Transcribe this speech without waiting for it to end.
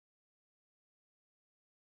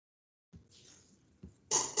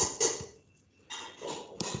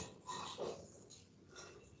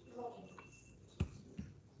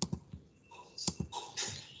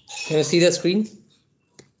Can you see the screen?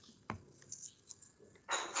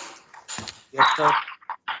 Yes, sir.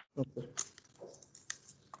 Okay.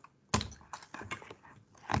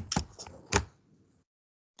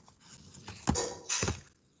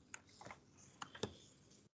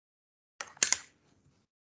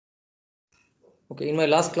 Okay, in my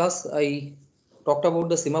last class, I talked about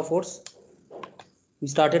the semaphores. We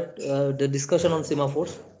started the discussion on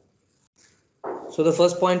semaphores. So the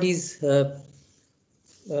first point is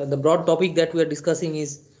the broad topic that we are discussing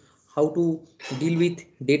is how to deal with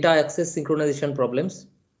data access synchronization problems.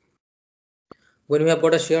 When we have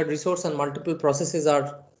got a shared resource and multiple processes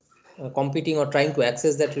are competing or trying to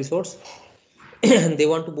access that resource, they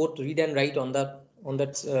want to both read and write on that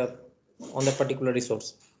particular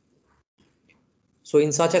resource. So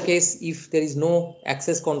in such a case, if there is no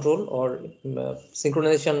access control or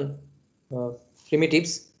synchronization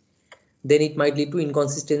primitives, then it might lead to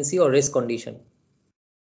inconsistency or race condition.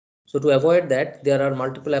 So to avoid that, there are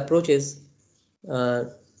multiple approaches.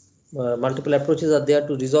 Multiple approaches are there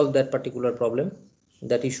to resolve that particular problem,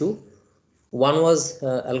 that issue. One was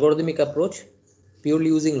algorithmic approach, purely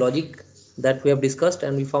using logic that we have discussed,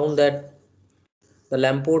 and we found that the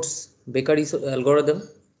Lamport's Bakery algorithm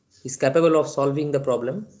is capable of solving the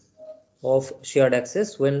problem of shared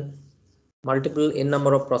access when multiple n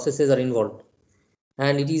number of processes are involved,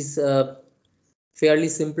 and it is fairly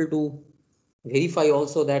simple to verify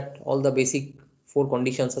also that all the basic four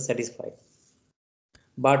conditions are satisfied.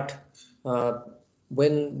 But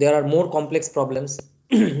when there are more complex problems,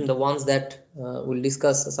 the ones that we'll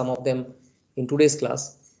discuss some of them in today's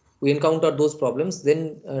class, we encounter those problems,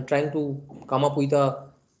 then trying to come up with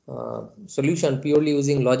a solution purely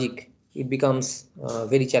using logic, it becomes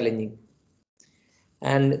very challenging.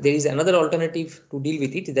 And there is another alternative to deal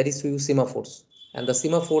with it, that is to use semaphores, and the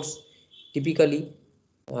semaphores typically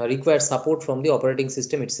require support from the operating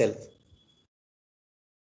system itself.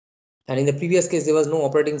 And in the previous case, there was no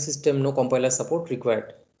operating system, no compiler support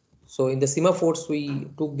required. So in the semaphores, we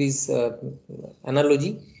took this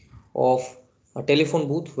analogy of a telephone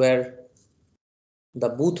booth where the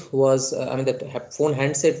booth was, the phone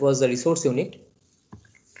handset was the resource unit.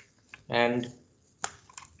 And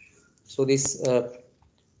so this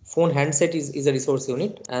phone handset is a resource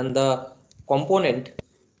unit, and the components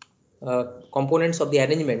of the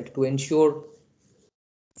arrangement to ensure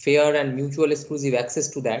fair and mutual exclusive access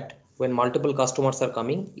to that when multiple customers are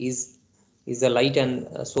coming is the light and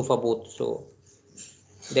sofa both. So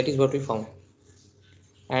that is what we found.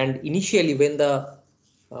 And initially, when the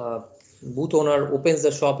booth owner opens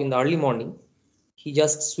the shop in the early morning, he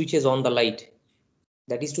just switches on the light.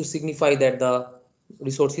 That is to signify that the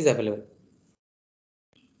resource is available.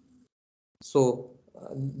 So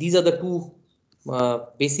these are the two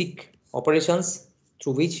basic operations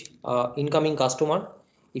through which incoming customer,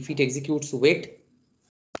 if it executes wait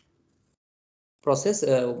process,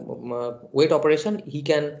 wait operation, he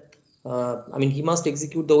can he must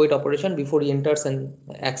execute the wait operation before he enters and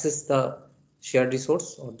access the shared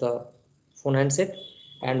resource or the phone handset.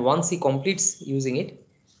 And once he completes using it,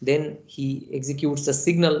 then he executes the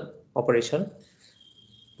signal operation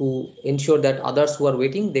to ensure that others who are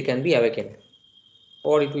waiting, they can be awakened,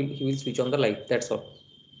 or he will switch on the light. That's all.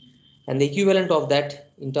 And the equivalent of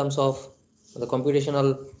that in terms of the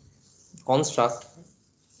computational construct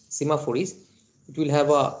semaphore is, it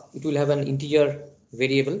will have an integer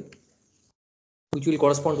variable which will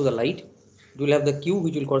correspond to the light. It will have the q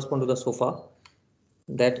which will correspond to the sofa,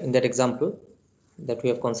 that in that example that we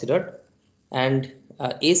have considered. And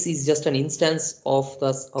s is just an instance of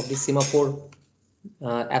the semaphore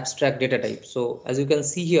abstract data type. So as you can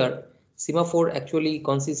see here, semaphore actually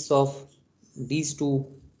consists of these two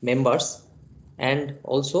members and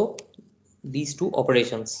also these two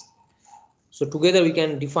operations. So together we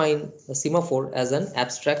can define a semaphore as an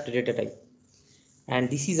abstract data type, and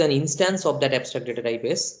this is an instance of that abstract data type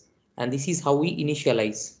S, and this is how we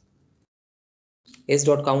initialize. S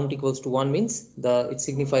dot count equals to 1 means it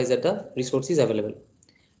signifies that the resource is available.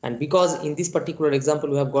 And because in this particular example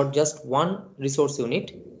we have got just one resource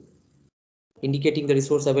unit indicating the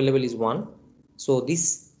resource available is 1, so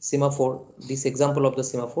this semaphore, this example of the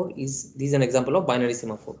semaphore is an example of binary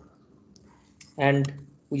semaphore. And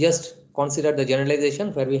we just considered the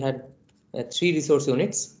generalization where we had 3 resource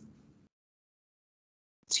units,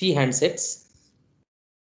 3 handsets.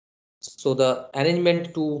 So the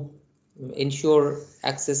arrangement to ensure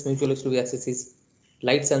access, mutual exclusive access, is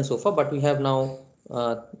lights and sofa, but we have now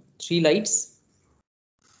 3 lights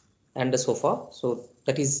and a sofa. So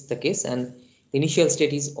that is the case, and The initial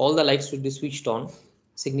state is all the lights should be switched on,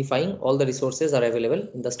 signifying all the resources are available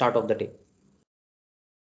in the start of the day.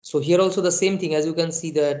 So here also the same thing, as you can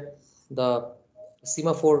see that the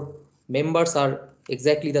semaphore members are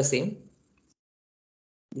exactly the same.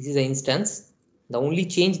 This is the instance. The only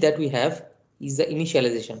change that we have is the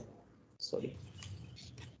initialization. Sorry.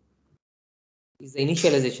 Is the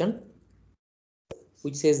initialization,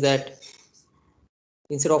 which says that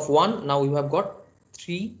instead of 1, now you have got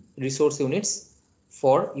 3 resource units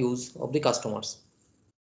for use of the customers.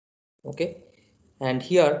 Okay, and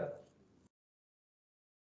here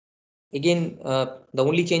again the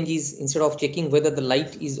only change is instead of checking whether the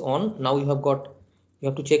light is on, now you have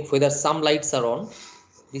to check whether some lights are on.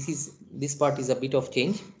 This part is a bit of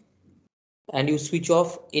change, and you switch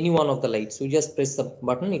off any one of the lights. So you just press the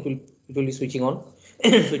button, it will be switching on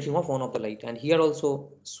switching off one of the light. And here also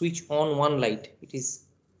switch on one light. It is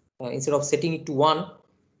instead of setting it to 1,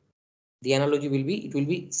 the analogy will be it will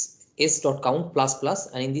be s.count plus plus,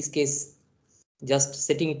 and in this case just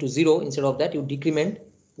setting it to 0. Instead of that, you decrement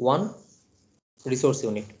 1 resource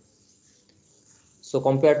unit. So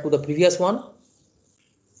compared to the previous one,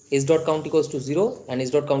 s.count equals to 0 and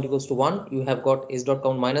s.count equals to 1, you have got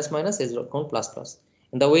s.count minus minus s.count plus plus.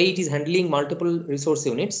 And the way it is handling multiple resource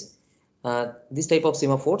units, this type of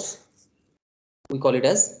semaphores, we call it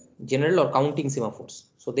as general or counting semaphores.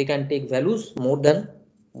 So they can take values more than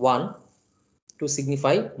 1 to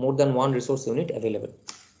signify more than 1 resource unit available.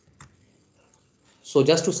 So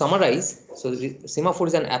just to summarize, so semaphore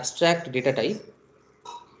is an abstract data type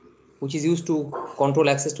which is used to control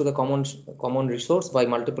access to the common resource by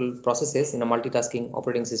multiple processes in a multitasking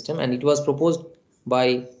operating system, and it was proposed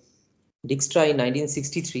by Dijkstra in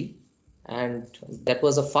 1963, and that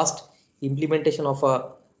was the first implementation of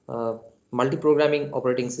a multi-programming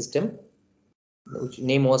operating system, which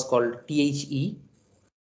name was called THE.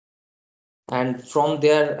 And from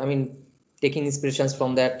there, I mean, taking inspirations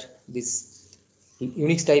from that, these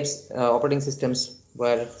Unix types operating systems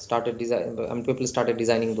were started people started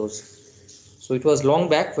designing those. So it was long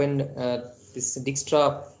back when this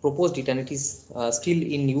Dijkstra proposed it, and it is still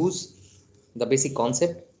in use, the basic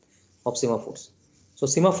concept of semaphores. So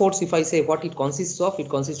semaphores, if I say what it consists of, it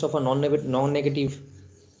consists of a non-negative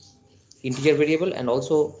integer variable and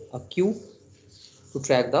also a queue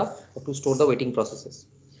to store the waiting processes.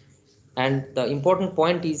 And the important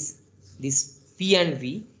point is this P and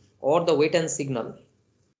V, or the wait and signal,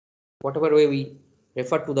 whatever way we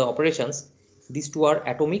refer to the operations, these two are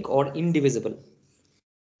atomic or indivisible.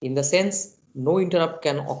 In the sense, no interrupt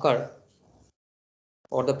can occur,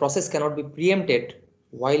 or the process cannot be preempted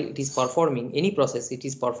while it is performing any process. It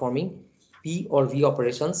is performing P or V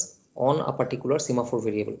operations on a particular semaphore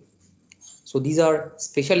variable. So these are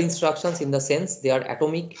special instructions in the sense they are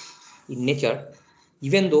atomic in nature,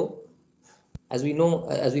 even though, as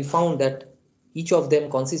we found that each of them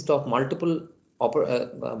consists of multiple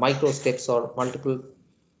micro steps or multiple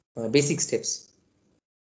basic steps.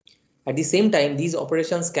 At the same time, these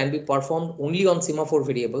operations can be performed only on semaphore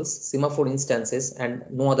variables, semaphore instances, and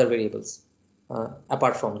no other variables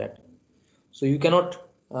apart from that. So you cannot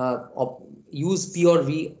use P or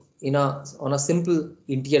V on a simple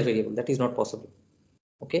integer variable. That is not possible.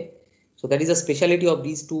 Okay, so that is a speciality of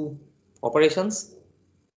these two operations,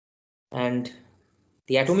 and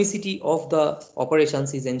the atomicity of the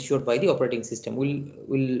operations is ensured by the operating system.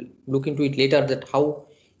 We'll look into it later, that how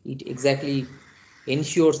it exactly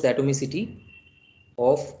ensures the atomicity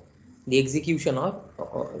of the execution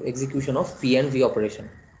of P and V operation.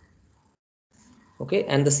 Okay,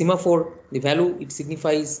 and the semaphore, the value, it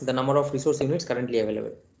signifies the number of resource units currently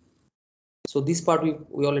available. So this part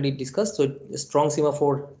we already discussed. So the strong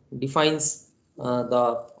semaphore defines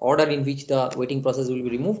the order in which the waiting process will be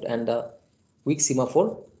removed, and the weak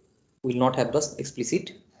semaphore will not have the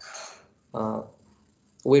explicit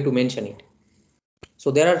way to mention it.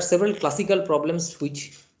 So there are several classical problems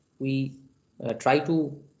which we try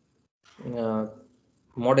to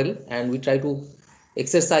model, and we try to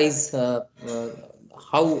exercise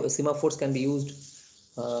how semaphores can be used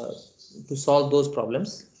to solve those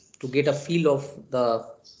problems, to get a feel of the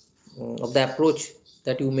approach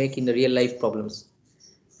that you make in the real life problems.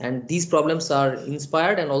 And these problems are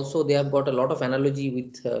inspired, and also they have got a lot of analogy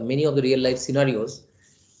with many of the real life scenarios,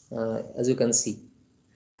 as you can see.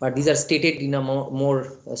 But these are stated in a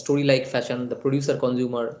more story-like fashion: the producer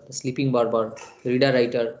consumer, the sleeping barber, the reader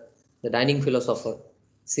writer, the dining philosopher,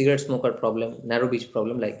 cigarette smoker problem, narrow beach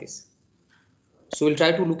problem, like this. So we'll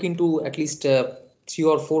try to look into at least 3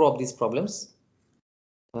 or 4 of these problems,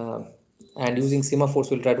 and using semaphores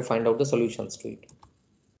we'll try to find out the solutions to it.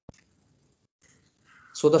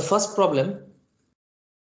 So the first problem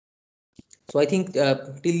So I think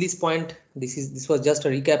till this point, this was just a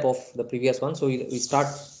recap of the previous one. So we start.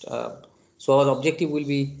 So our objective will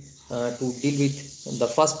be to deal with the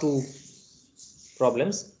first two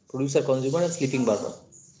problems: producer, consumer, and sleeping barber.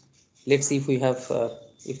 Let's see if we have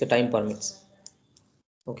if the time permits.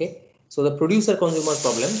 Okay. So the producer consumer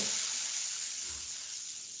problem,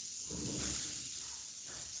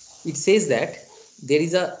 it says that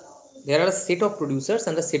there are a set of producers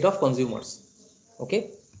and a set of consumers.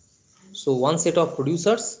 Okay. So one set of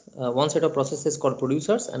producers, one set of processes called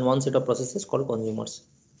producers, and one set of processes called consumers,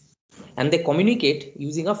 and they communicate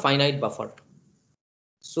using a finite buffer.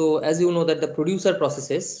 So as you know that the producer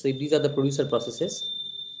processes, so if these are the producer processes,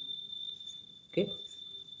 okay,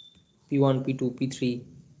 P1, P2, P3,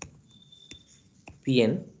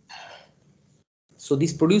 Pn. So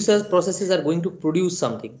these producer processes are going to produce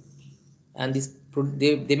something, and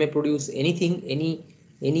they may produce anything, any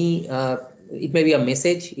it may be a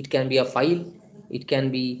message, it can be a file, it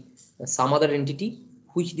can be some other entity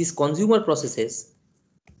which these consumer processes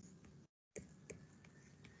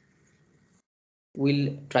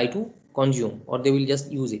will try to consume, or they will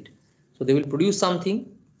just use it. So they will produce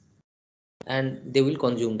something and they will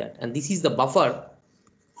consume that, and this is the buffer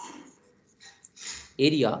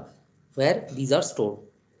area where these are stored,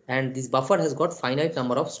 and this buffer has got finite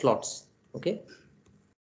number of slots. Okay,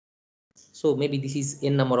 so maybe this is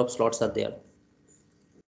n number of slots are there.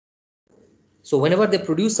 So whenever they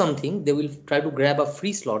produce something, they will try to grab a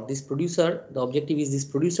free slot. This producer, the objective is these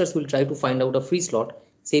producers will try to find out a free slot.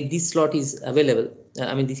 Say this slot is available,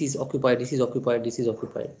 I mean this is occupied, this is occupied, this is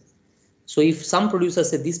occupied. So if some producer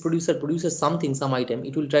say this producer produces something, some item,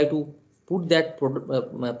 it will try to put that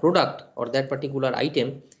product or that particular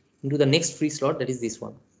item into the next free slot, that is this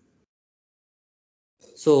one.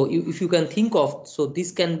 So if you can think of, so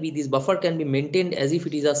this buffer can be maintained as if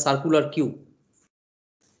it is a circular queue.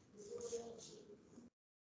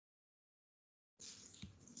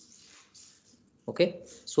 Okay,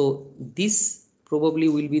 so this probably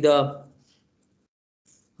will be the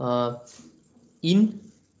in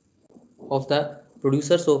of the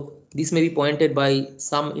producer. So this may be pointed by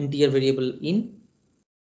some integer variable in,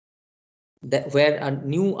 that where a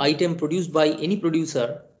new item produced by any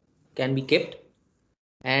producer can be kept,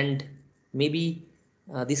 and maybe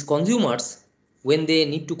these consumers, when they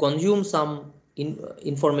need to consume some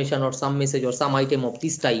information or some message or some item of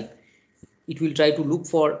this type, it will try to look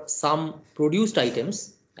for some produced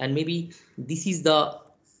items, and maybe this is the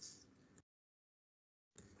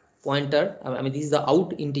pointer, I mean this is the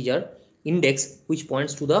out integer index which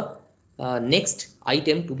points to the next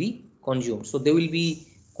item to be consumed. So they will be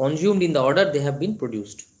consumed in the order they have been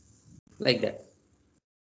produced, like that.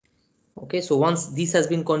 Okay, so once this has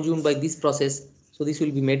been consumed by this process, so this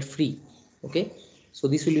will be made free. Okay, so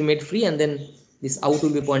this will be made free, and then this out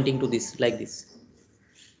will be pointing to this, like this.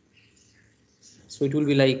 So it will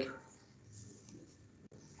be like,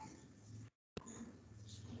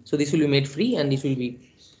 so this will be made free and this will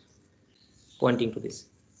be pointing to this.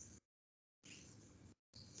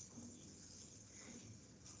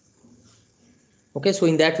 Okay, so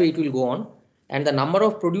in that way it will go on, and the number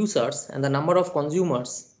of producers and the number of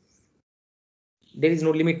consumers, there is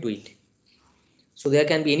no limit to it. So there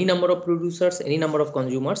can be any number of producers, any number of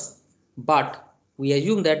consumers, but we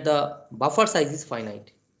assume that the buffer size is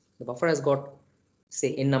finite. The buffer has got,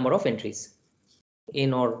 say, n number of entries,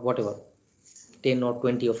 n or whatever, 10 or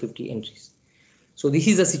 20 or 50 entries. So this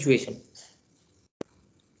is the situation.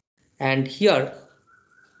 And here,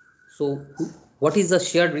 so what is the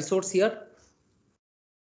shared resource here?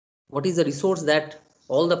 What is the resource that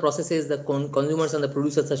all the processes, the consumers and the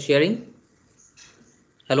producers are sharing?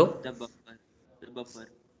 Hello? The buffer. The buffer.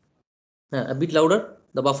 A bit louder.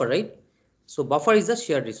 The buffer, right? So buffer is a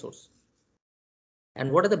shared resource.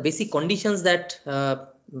 And what are the basic conditions that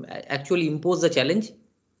actually impose the challenge?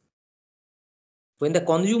 When the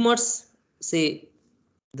consumers say,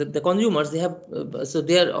 the consumers, they have so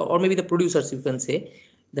they are, or maybe the producers, you can say,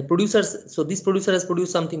 the producers, so this producer has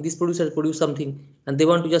produced something, this producer has produced something, and they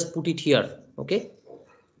want to just put it here. Okay,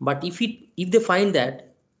 but if they find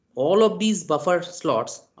that all of these buffer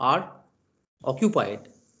slots are occupied,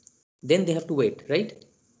 then they have to wait, right?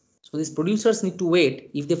 So these producers need to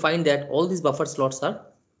wait if they find that all these buffer slots are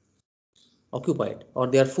occupied or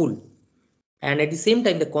they are full. And at the same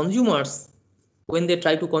time, the consumers, when they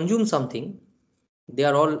try to consume something, they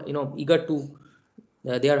are all, eager to,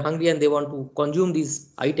 they are hungry and they want to consume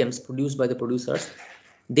these items produced by the producers.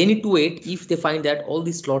 They need to wait if they find that all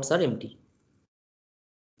these slots are empty.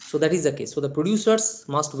 So that is the case. So the producers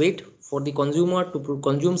must wait for the consumer to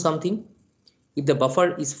consume something if the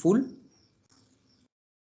buffer is full,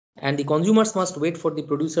 and the consumers must wait for the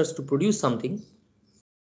producers to produce something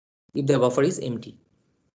if the buffer is empty.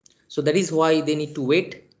 So that is why they need to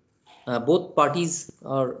wait. Both parties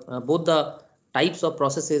or both the types of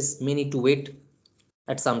processes may need to wait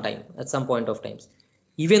at some time, at some point of times,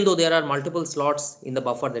 even though there are multiple slots in the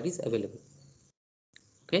buffer that is available.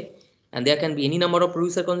 Okay, and there can be any number of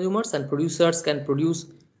producer consumers, and producers can produce.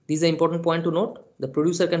 This is an important point to note. The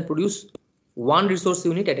producer can produce one resource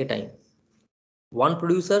unit at a time. One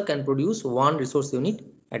producer can produce one resource unit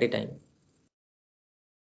at a time,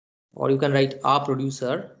 or you can write a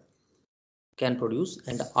producer can produce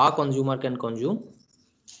and a consumer can consume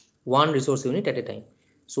one resource unit at a time.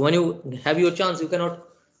 So when you have your chance, you cannot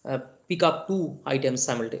pick up two items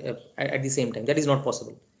at the same time. That is not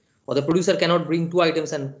possible. Or the producer cannot bring two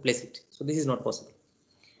items and place it. So this is not possible.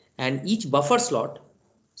 And each buffer slot,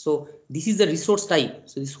 so this is the resource type.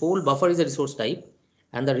 So this whole buffer is a resource type,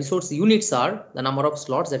 and the resource units are the number of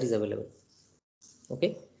slots that is available.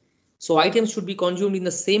 Okay. So items should be consumed in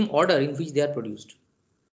the same order in which they are produced.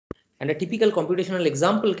 And a typical computational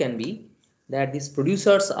example can be that these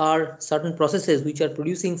producers are certain processes which are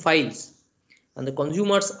producing files, and the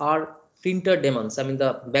consumers are printer daemons. I mean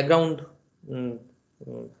the background um,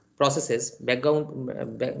 processes,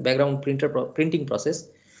 background printing process,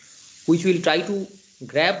 which will try to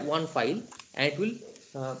grab one file and it will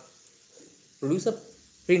uh, produce a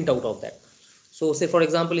printout of that. So say for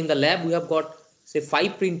example in the lab we have got say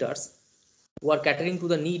 5 printers who are catering to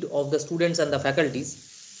the need of the students and the faculties,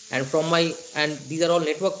 and these are all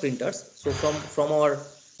network printers. So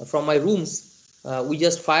from my rooms we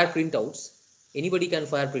just fire printouts. Anybody can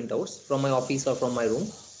fire printouts from my office or from my room,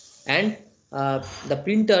 and the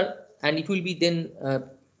printer, and it will be then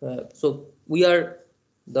so we are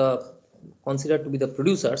the considered to be the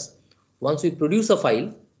producers. Once we produce a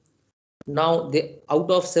file, now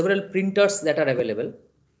out of several printers that are available,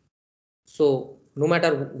 so no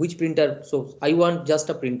matter which printer, so I want just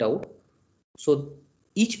a printout. So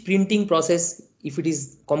each printing process, if it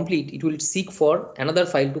is complete, it will seek for another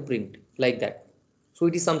file to print, like that. So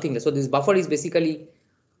it is something. So this buffer is basically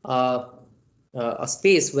uh, a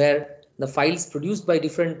space where the files produced by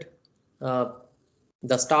different uh,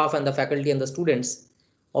 the staff and the faculty and the students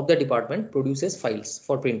of the department produces files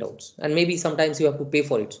for printouts, and maybe sometimes you have to pay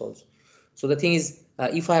for it also. So the thing is,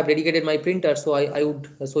 if I have dedicated my printer, so I would,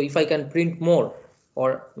 so if I can print more,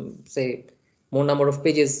 or say more number of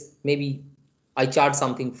pages, maybe I charge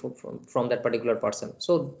something from that particular person.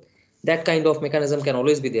 So that kind of mechanism can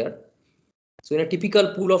always be there. So in a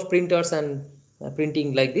typical pool of printers and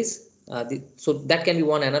printing like this, so that can be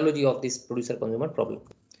one analogy of this producer consumer problem.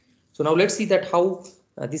 So now let's see that how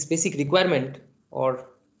this basic requirement, or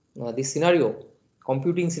this scenario,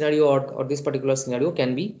 computing scenario, or this particular scenario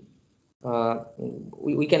can be,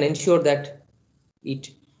 we can ensure that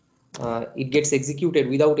it gets executed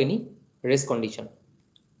without any race condition.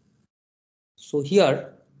 So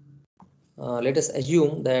here let us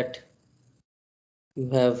assume that you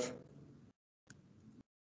have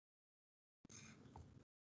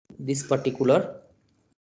this particular,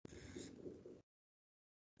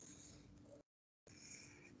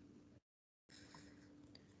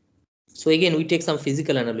 so again we take some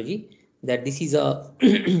physical analogy, that this is a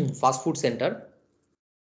fast food center,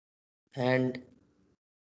 and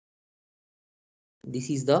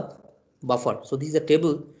this is the buffer. So this is a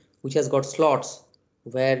table which has got slots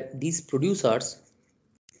where these producers,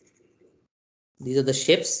 these are the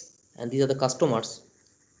chefs, and these are the customers,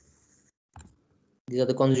 these are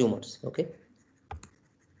the consumers. Okay,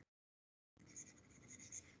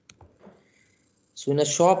 so in a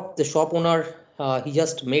shop, the shop owner, he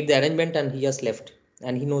just made the arrangement and he just left,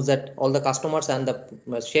 and he knows that all the customers and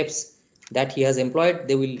the chefs that he has employed,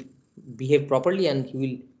 they will behave properly and he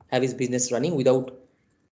will have his business running without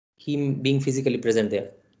him being physically present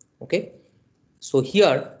there. Okay, so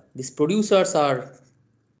here these producers are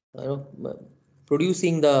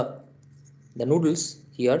producing the noodles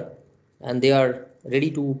here, and they are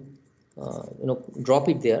ready to drop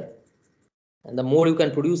it there, and the more you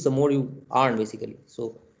can produce, the more you earn basically.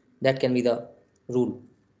 So that can be the rule.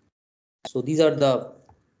 So these are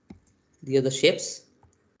the chefs,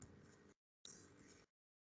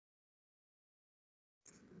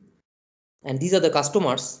 and these are the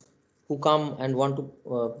customers who come and want to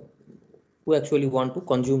who actually want to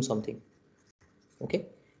consume something. Okay,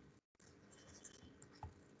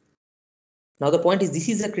 now the point is, this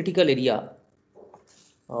is a critical area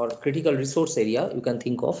or critical resource area you can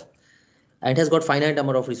think of, and it has got finite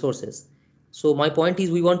number of resources. So my point is,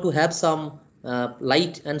 we want to have some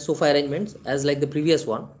light and sofa arrangements as like the previous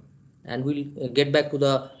one, and we'll get back to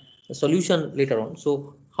the solution later on.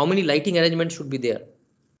 So how many lighting arrangements should be there?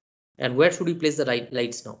 And where should we place the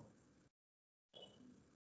lights now?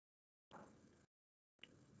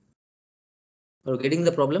 Are you getting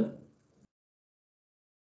the problem?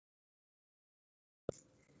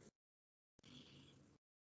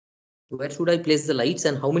 Where should I place the lights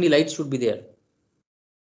and how many lights should be there?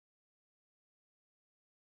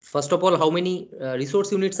 First of all, how many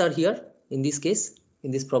resource units are here in this case, in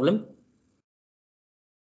this problem?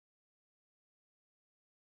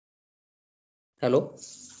 Hello?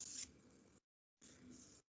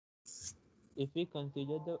 If we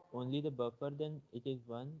consider only the buffer, then it is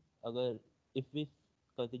one. If we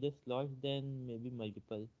consider slots, then maybe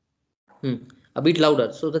multiple. A bit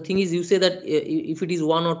louder. So the thing is, you say that if it is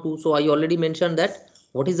one or two, so I already mentioned that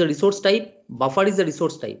what is the resource type? Buffer is the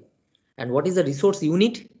resource type. And what is the resource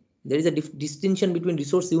unit? There is a distinction between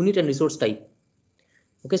resource unit and resource type.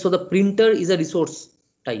 Okay, so the printer is a resource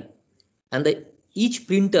type, and each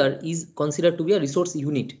printer is considered to be a resource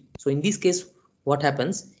unit. So in this case, what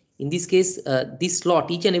happens? In this case, this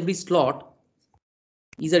slot, each and every slot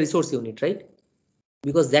is a resource unit, right?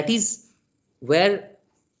 Because that is where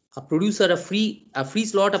a free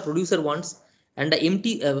slot a producer wants, and a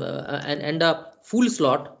empty and a full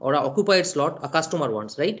slot or a occupied slot a customer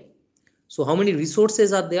wants, right? So how many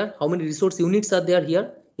resources are there? How many resource units are there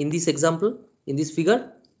here in this example, in this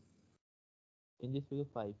figure? In this figure,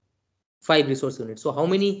 5. 5 resource units. So how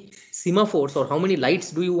many semaphores or how many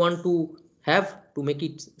lights do you want to have to make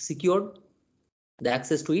it secured, the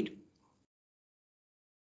access to it?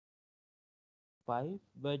 5,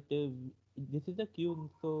 but this is a queue,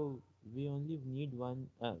 so we only need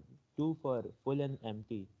two for full and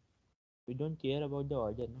empty. We don't care about the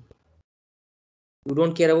order, no? You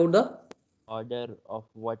don't care about the Order of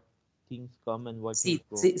what things come and what things see,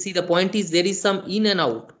 go. see see the point is there is some in and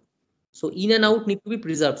out. So in and Yes, out need to be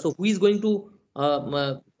preserved. So who is going to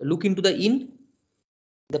look into the in?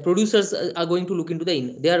 The producers are going to look into the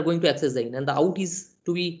in. They are going to access the in, and the out is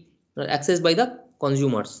to be accessed by the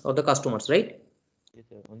consumers or the customers, right? yes,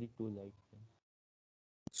 sir. Only 2 lights.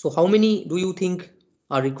 So how many do you think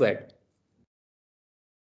are required?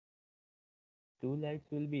 2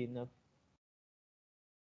 lights will be enough.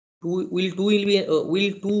 Will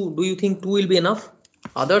two do you think two will be enough?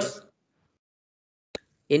 Yes, Others?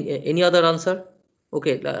 Any other answer?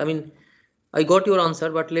 Okay, I mean, I got your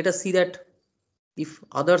answer, but let us see that if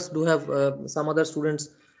others do have some other students,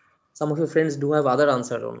 some of your friends do have other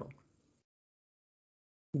answer or not.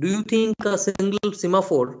 Do you think a single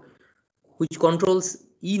semaphore which controls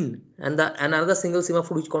in and the another single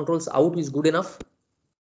semaphore which controls out is good enough?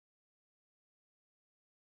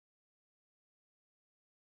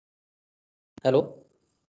 Hello?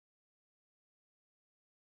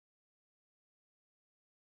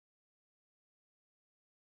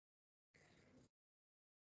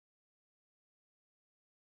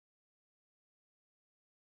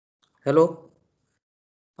 Hello?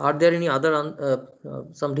 Are there any other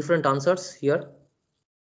some different answers here?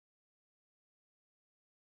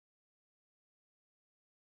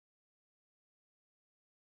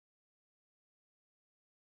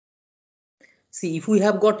 See, if we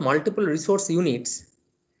have got multiple resource units,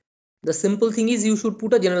 the simple thing is you should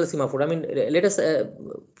put a general semaphore. I mean, let us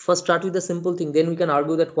first start with the simple thing, then we can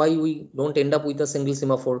argue that why we don't end up with a single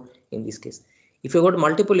semaphore in this case. If you got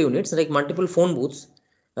multiple units like multiple phone booths,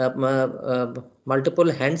 multiple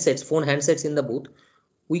handsets, phone handsets in the booth,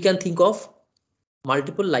 we can think of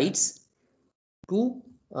multiple lights to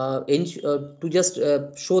to just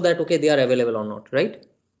show that okay they are available or not, right?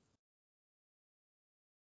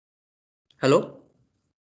 Hello?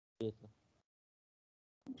 yes, sir.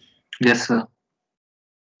 Yes, sir.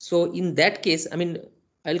 So in that case, I mean,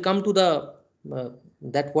 I'll come to the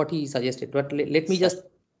that what he suggested, but let me just.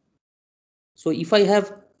 So if I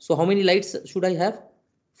have, so how many lights should I have?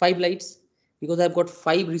 5 lights, because I've got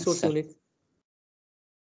 5 resource Sir. units.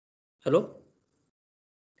 Hello.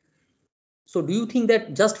 So do you think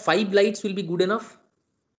that just 5 lights will be good enough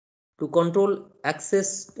to control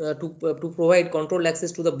access to provide controlled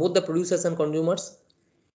access to the both the producers and consumers?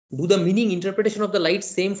 Do the meaning interpretation of the lights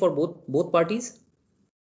same for both parties?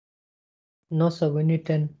 No, sir, we need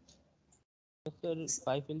 10. Yes, sir,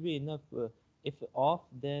 5 will be enough. If off,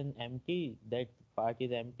 then empty. That part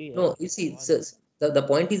is empty, and No, if you it's see, on, the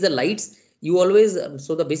point is the lights. You always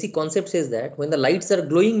so the basic concept says that when the lights are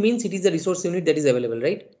glowing means it is the resource unit that is available,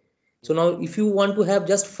 right? So yes, now if you want to have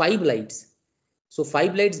just 5 lights, so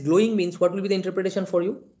 5 lights glowing means what will be the interpretation for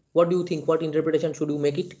you? What do you think? What interpretation should you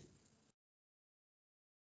make it?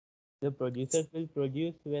 the producers will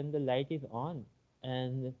produce when the light is on,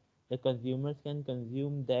 and the consumers can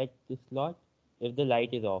consume that slot if the light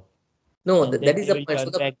is off, No, and then that is they the will point. So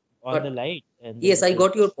turn back. on the light and Yes, then I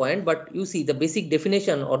got your point, but you see the basic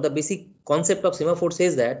definition or the basic concept of semaphore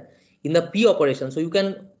says that in the P operation, so you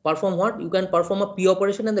can perform what? You can perform a P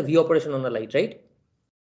operation and the V operation on the light, right?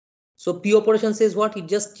 So P operation says what? It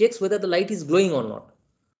just checks whether the light is glowing or not.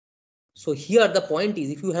 So here the point is,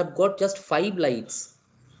 if you have got just 5 lights,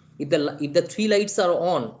 if the 3 lights are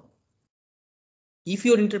on, if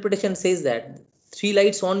your interpretation says that 3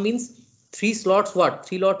 lights on means 3 slots what?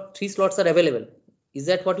 3 slots are available. Is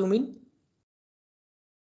that what you mean?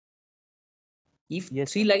 If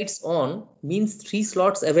yes, 3 sir. lights on means 3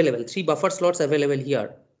 slots available, 3 buffer slots available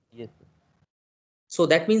here. Yes, sir. So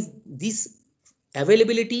that means this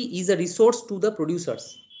availability is a resource to the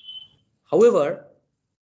producers. However,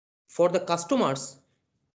 for the customers,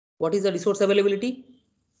 what is the resource availability?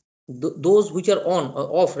 Those which are on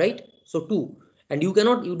or off, right? So 2, and you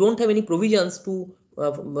don't have any provisions to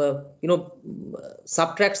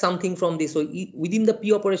subtract something from this. So within the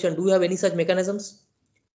P operation, do you have any such mechanisms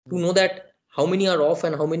to No, know sir. that how many are off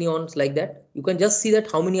and how many ons, like that? You can just see that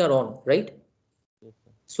how many are on, right? Yes,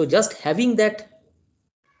 sir. So just having that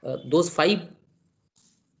those 5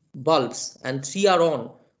 bulbs and 3 are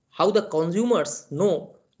on, how the consumers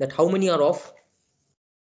know that how many are off?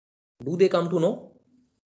 Do they come to know?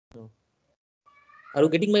 No. Are you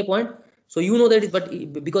getting my point? So you know that,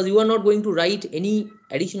 but because you are not going to write any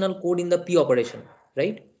additional code in the P operation,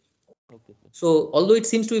 right? Okay, sir. So although it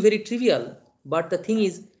seems to be very trivial, but the thing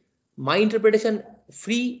is, my interpretation,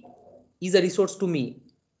 free is a resource to me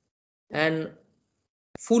and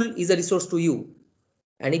full is a resource to you.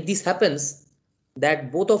 And if this happens,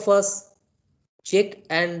 that both of us check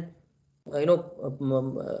and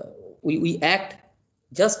we act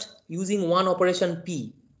just using one operation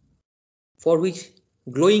P, for which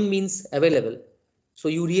glowing means available. So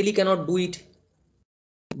you really cannot do it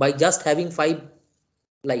by just having 5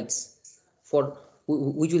 lights for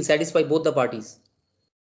which will satisfy both the parties.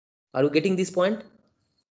 Are you getting this point?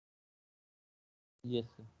 Yes,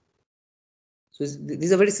 sir. So this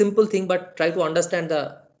is a very simple thing, but try to understand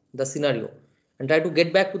the scenario and try to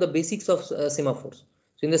get back to the basics of semaphores.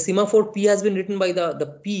 So in the semaphore, P has been written by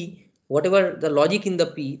the P, whatever the logic in the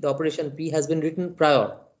P, the operation P has been written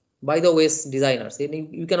prior by the OS designers.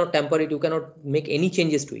 You cannot tamper it, you cannot make any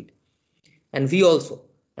changes to it. And V also.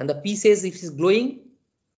 And the P says if it's glowing,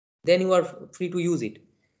 then you are free to use it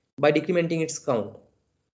by decrementing its count.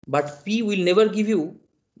 But P will never give you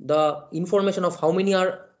the information of how many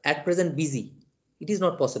are at present busy. It is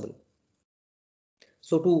not possible.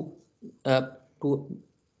 So uh, to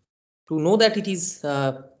to know that it is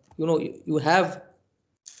you have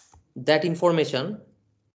that information,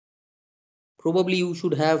 probably you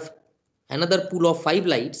should have another pool of 5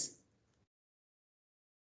 lights.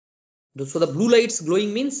 So the blue lights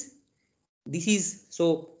glowing means this is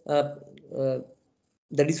uh, the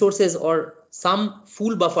resources or some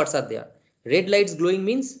full buffers are there. Red lights glowing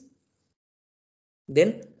means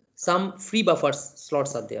then some free buffers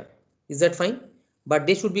slots are there. Is that fine? But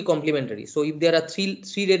they should be complementary. So if there are three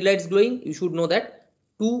red lights glowing, you should know that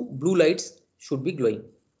 2 blue lights should be glowing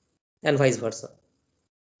and vice versa.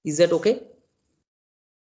 Is that okay?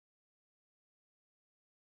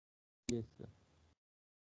 Yes, sir.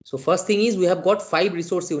 So first thing is we have got 5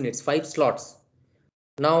 resource units, 5 slots.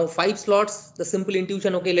 Now 5 slots, the simple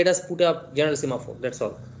intuition, okay, let us put a general semaphore, that's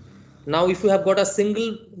all. Now if you have got a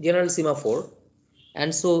single general semaphore,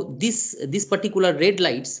 and so this particular red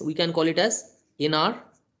lights, we can call it as NR,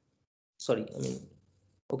 sorry,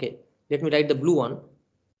 okay, let me write the blue one,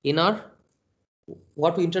 NR,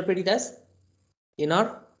 what we interpret it as?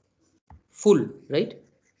 NR full, right?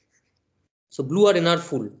 So blue or NR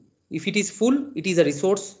full. If it is full, it is a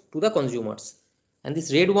resource to the consumers. And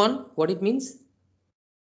this red one, what it means?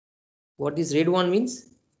 What this red one means?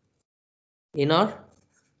 NR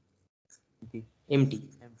Empty. empty.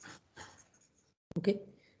 Empty. Okay.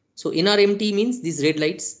 So NR empty means these red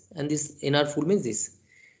lights and this NR full means this.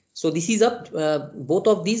 So this is up, both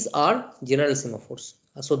of these are general semaphores.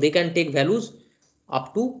 So they can take values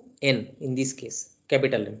up to N in this case,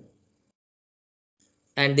 capital N.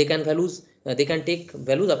 And they can take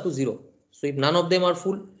values up to 0. So if none of them are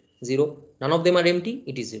full, 0, none of them are empty,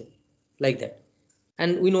 it is 0, like that.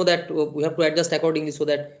 And we know that we have to adjust accordingly, so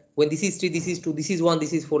that when this is 3, this is 2, this is 1,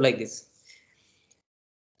 this is 4, like this.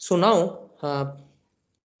 So now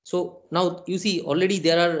you see already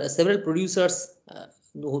there are several producers,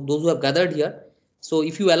 those who have gathered here. So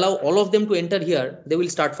if you allow all of them to enter here, they will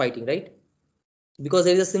start fighting, right? Because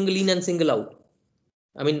there is a single in and single out.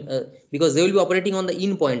 Because they will be operating on the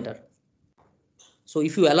in pointer. So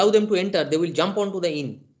if you allow them to enter, they will jump onto the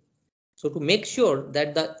in. So to make sure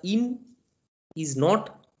that the in is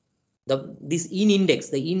not this in index,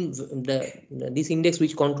 this index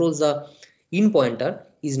which controls the in pointer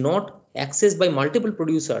is not accessed by multiple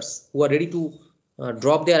producers who are ready to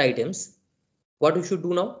drop their items. What we should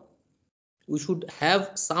do now? We should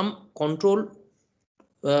have some control,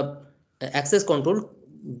 uh, access control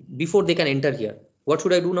before they can enter here. What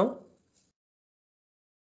should I do now?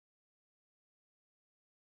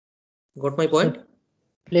 Got my point? Sir,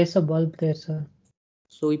 place a bulb there, sir.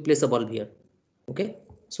 So we place a bulb here. Okay.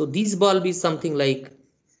 So this bulb is something like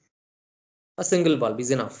a single bulb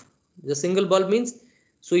is enough. The single bulb means,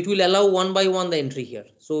 so it will allow one by one the entry here.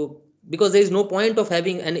 So because there is no point of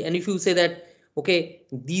having, and if you say that, okay,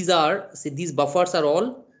 these buffers are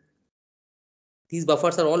all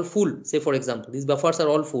full, say for example, these buffers are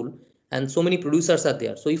all full and so many producers are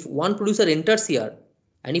there. So if one producer enters here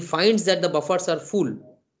and he finds that the buffers are full,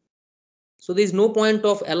 so there is no point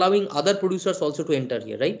of allowing other producers also to enter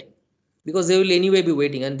here, right? Because they will anyway be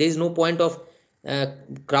waiting and there is no point of uh,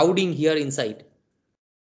 crowding here inside,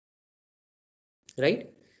 right?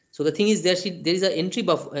 So the thing is there is an entry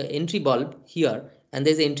bulb here and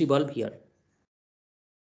there is an entry bulb here,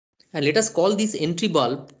 and let us call this entry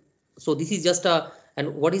bulb. So this is just a,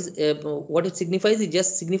 and what it signifies, it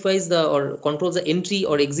just signifies the or controls the entry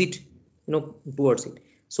or exit, towards it.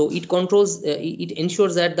 So it controls, it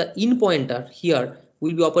ensures that the in pointer here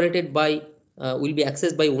will be operated by, will be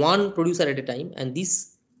accessed by one producer at a time, and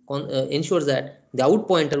this ensures that the out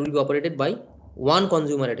pointer will be operated by one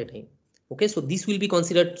consumer at a time. Okay, so this will be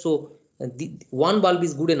considered, so the one bulb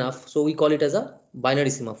is good enough, so we call it as a binary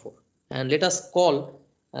semaphore. And let us call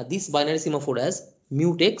this binary semaphore as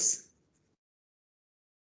mute x,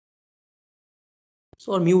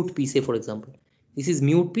 so or mute p, say for example. This is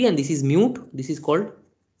mute p and this is mute, this is called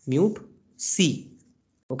mute c.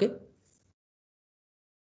 Okay.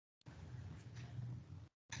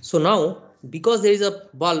 So now because there is a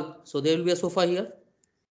bulb, so there will be a sofa here,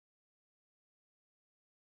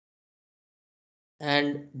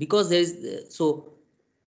 and because there is, so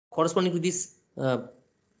corresponding to this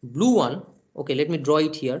blue one, okay, let me draw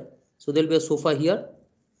it here. So there will be a sofa here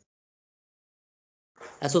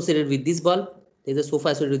associated with this bulb, there is a sofa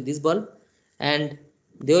associated with this bulb, and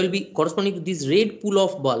there will be corresponding to this red pool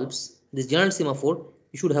of bulbs, this general semaphore,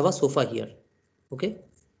 you should have a sofa here. Okay,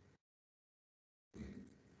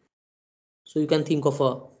 so you can think of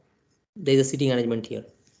a, there is a sitting arrangement here,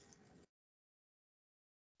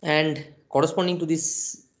 and corresponding to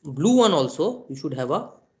this blue one also you should have a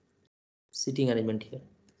sitting arrangement here.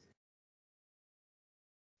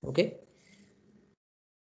 Okay,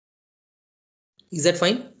 is that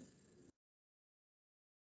fine?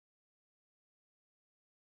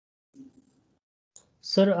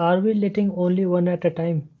 Sir, are we letting only one at a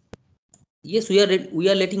time? Yes, we are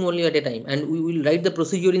letting only at a time, and we will write the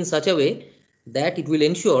procedure in such a way that it will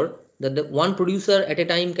ensure that the one producer at a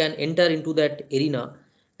time can enter into that arena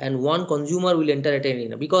and one consumer will enter at an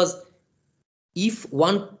arena. Because if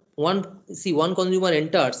one consumer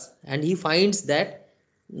enters and he finds that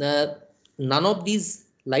uh, none of these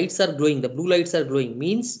lights are glowing, the blue lights are glowing,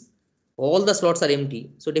 means all the slots are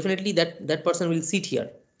empty, so definitely that person will sit here,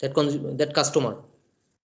 that customer.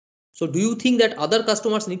 So do you think that other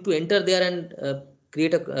customers need to enter there and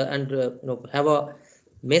create a and have a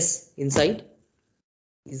mess inside?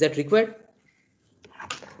 Is that required?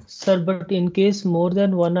 Sir, but in case more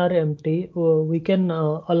than one are empty, we can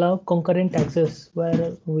allow concurrent access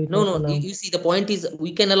where we No, don't no. allow. You see, the point is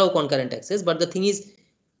we can allow concurrent access, but the thing is,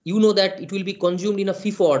 that it will be consumed in a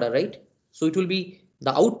FIFO order, right? So it will be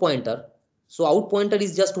the out pointer. So out pointer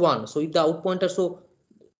is just one. So if the out pointer, so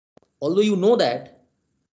although that,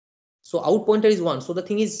 so out pointer is one. So the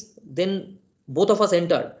thing is, then both of us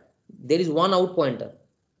entered. There is one out pointer.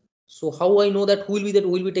 So how I know that who will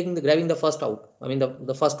be taking the grabbing the first out? I mean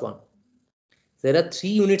the first one. There are 3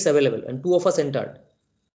 units available and two of us entered.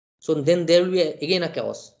 So then there will be again a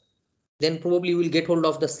chaos. Then probably we will get hold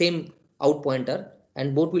of the same out pointer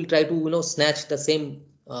and both will try to snatch the same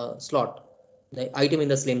slot, the item in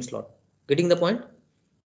the same slot. Getting the point?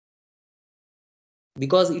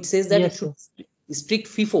 Because it says that it Yes, should sir. strict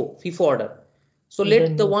FIFO order. So let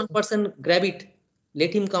Then the yes, one sir. person grab it,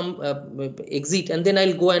 let him come exit, and then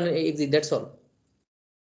I'll go and exit. That's all.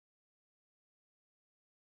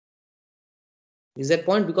 Is that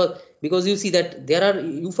point? Because you see that there are,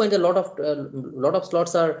 you find a lot of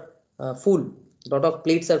slots are full, lot of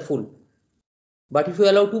plates are full. But if you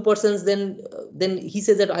allow two persons, then he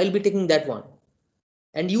says that I'll be taking that one,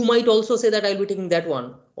 and you might also say that I'll be taking that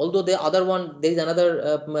one, although the other one there is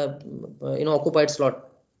another occupied slot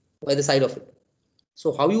by the side of it.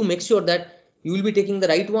 So how you make sure that you will be taking the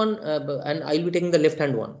right one and I'll be taking the left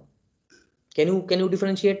hand one? Can you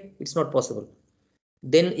differentiate? It's not possible.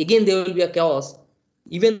 Then again there will be a chaos,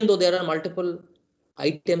 even though there are multiple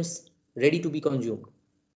items ready to be consumed.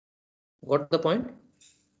 Got the point?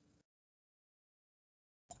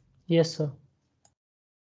 Yes, sir.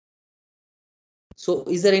 So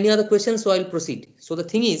is there any other question? So I'll proceed. So the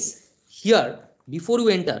thing is here, before you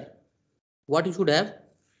enter, what you should have.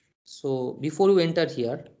 So before you enter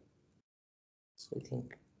here, so I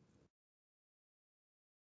think,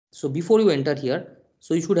 so before you enter here,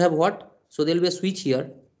 so you should have what? So there will be a switch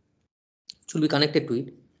here, which will be connected to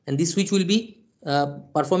it, and this switch will be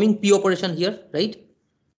performing P operation here, right?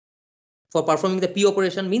 For performing the P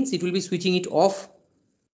operation means it will be switching it off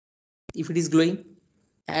if it is glowing.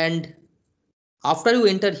 And after you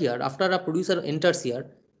enter here, after a producer enters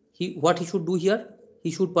here, what he should do here,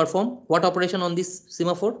 he should perform what operation on this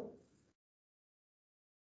semaphore?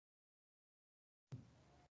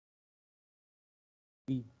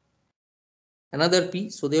 P. Another P.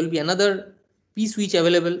 So there will be another P switch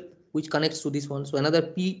available which connects to this one. So another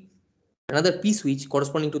P switch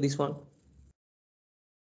corresponding to this one.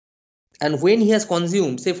 And when he has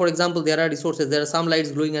consumed, say for example, there are resources, there are some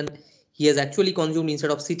lights glowing, and he has actually consumed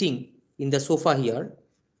instead of sitting in the sofa here.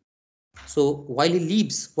 So while he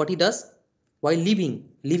leaves, what he does? While leaving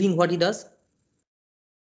what he does?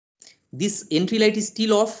 This entry light is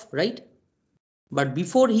still off, right? But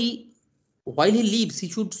before while he leaves, he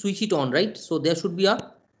should switch it on, right? So there should be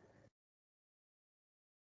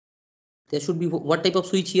what type of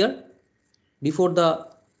switch here? Before the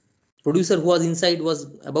producer who was inside was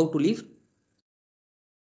about to leave,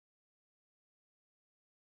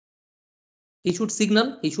 he should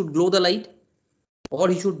signal, he should glow the light, or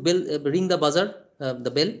he should ring the buzzer,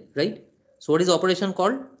 the bell, right? So what is the operation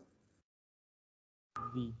called?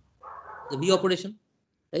 V. The V operation,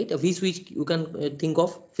 right? A V switch you can think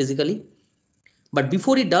of physically. But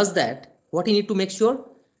before he does that, what he need to make sure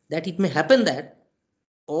that it may happen that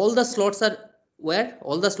all the slots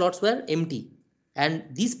were empty, and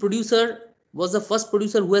this producer was the first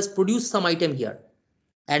producer who has produced some item here,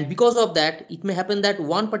 and because of that it may happen that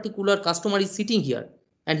one particular customer is sitting here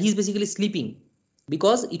and he's basically sleeping,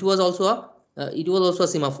 because it was also a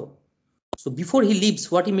semaphore. So before he leaves,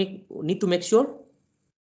 what he need to make sure,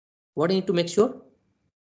 what he need to make sure,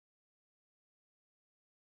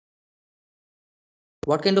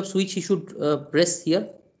 what kind of switch he should press here?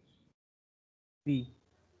 P.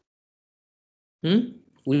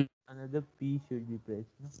 Will Another P should be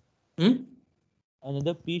pressed. No? hmm?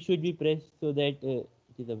 Another P should be pressed so that it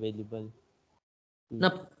is available.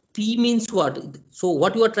 Now P means what? So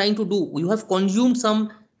what you are trying to do, you have consumed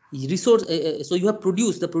some resource, so you have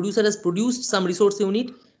produced, the producer has produced some resource unit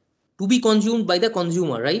to be consumed by the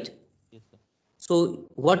consumer, right? Yes, sir. So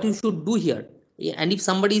what you should do here, and if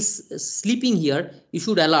somebody is sleeping here, you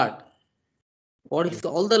should alert, or if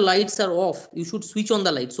all the lights are off, you should switch on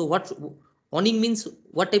the light. So what owning means,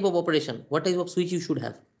 what type of operation, what type of switch you should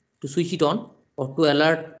have to switch it on or to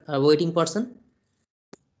alert a waiting person?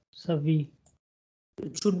 So V.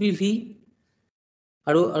 It should be V.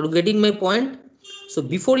 Are you getting my point? So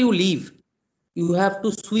before you leave, you have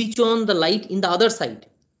to switch on the light in the other side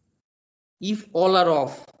if all are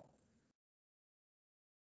off.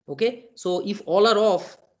 Okay, so if all are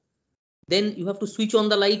off, then you have to switch on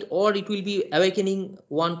the light, or it will be awakening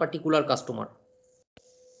one particular customer.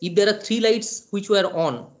 If there are 3 lights which were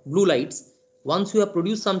on, blue lights, once you have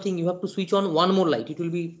produced something, you have to switch on one more light, it will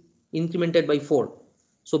be incremented by 4.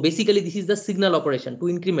 So basically this is the signal operation to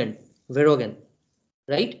increment Verogen,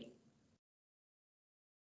 right?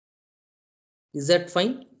 Is that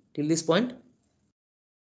fine till this point?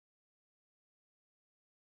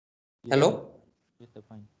 Yes, Hello? sir. Yes, sir.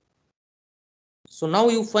 Fine. So now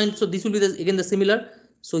you find, so this will be again the similar.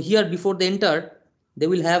 So here before they enter, they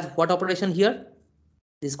will have what operation here?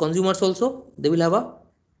 These consumers also, they will have a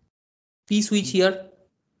P switch here.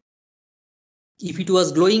 If it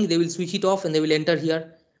was glowing, they will switch it off and they will enter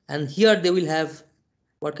here. And here they will have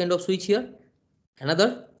what kind of switch here?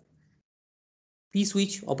 Another P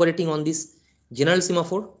switch operating on this general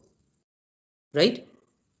semaphore, right?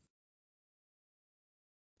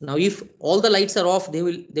 Now if all the lights are off, they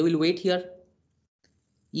will wait here.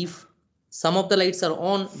 If some of the lights are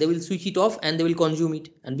on, they will switch it off and they will consume it.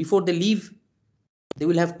 And before they leave, they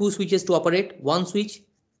will have 2 switches to operate. One switch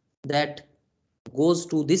that goes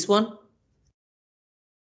to this one.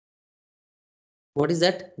 What is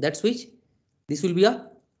that switch? This will be a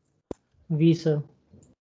V, sir.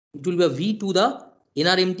 it will be a V to the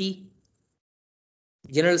NRMT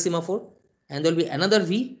general semaphore, and there will be another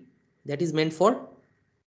V that is meant for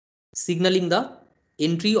signaling the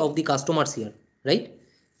entry of the customers here, right?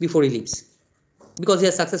 Before he leaves, because he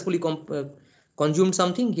has successfully consumed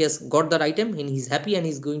something, he has got that item and he's happy and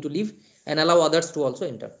he's going to leave and allow others to also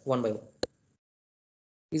enter one by one.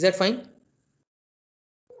 Is that fine?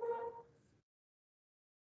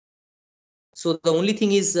 So the only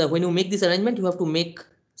thing is when you make this arrangement, you have to make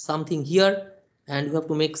something here and you have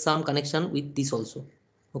to make some connection with this also.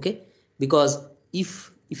 Okay, because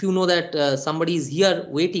if you know that somebody is here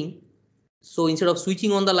waiting, so instead of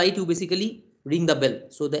switching on the light, you basically ring the bell.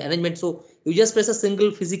 So the arrangement, so you just press a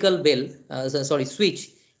single physical bell, sorry,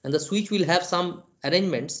 switch, and the switch will have some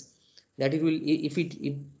arrangements that it will, if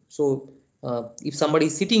so if somebody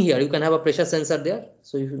is sitting here, you can have a pressure sensor there.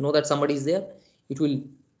 So if you know that somebody is there, it will,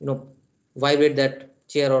 vibrate that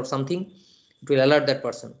chair or something. It will alert that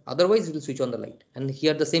person. Otherwise, it will switch on the light. And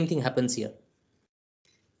here the same thing happens here.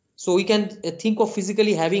 So we can think of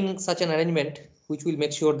physically having such an arrangement which will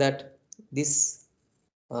make sure that this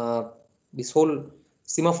uh, this whole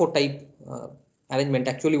semaphore type arrangement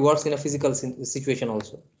actually works in a physical situation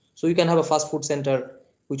also. So you can have a fast food center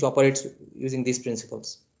which operates using these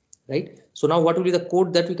principles, right? So now what will be the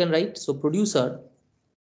code that we can write? So producer,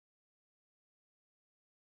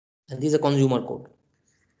 and this is a consumer code.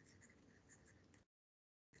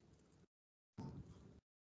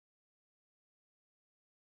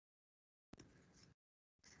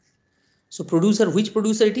 So producer, which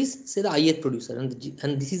producer it is? Say the ith producer, and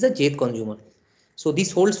this is a jth consumer. So this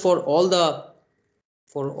holds for all the,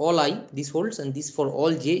 for all I, this holds, and this for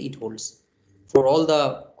all j, it holds. For all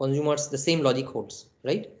the consumers, the same logic holds,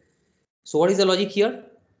 right? So what is the logic here?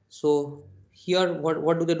 So here,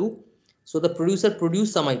 what do they do? So the producer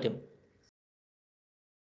produce some item.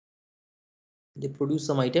 They produce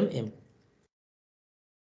some item m.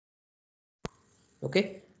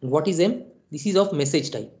 Okay, and what is m? This is of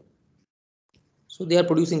message type. So they are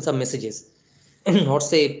producing some messages, or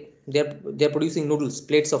say they are producing noodles,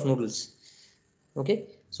 plates of noodles. Okay,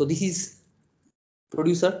 so this is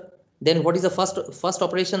producer. Then what is the first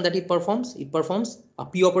operation that it performs? It performs a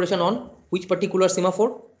p operation on which particular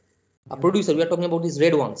semaphore? A Mute, producer. We are talking about these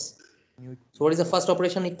red ones. mute, So what is the first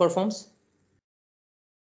operation it performs?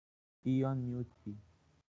 P on mute P.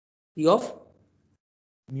 P of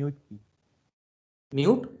Mute P.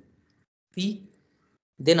 mute p.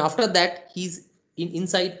 Then after that, he's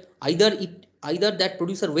inside. Either that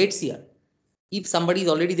producer waits here. If somebody is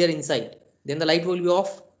already there inside, then the light will be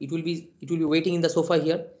off. It will be waiting in the sofa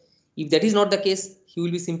here. If that is not the case, he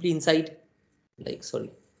will be simply inside. Like,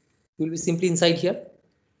 sorry, he will be simply inside here.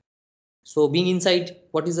 So being inside,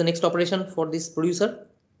 what is the next operation for this producer?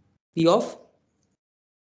 P of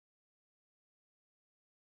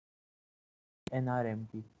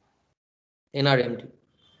NRMT. nrmt.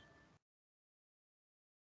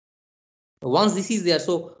 Once this is there,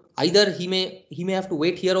 so either he may have to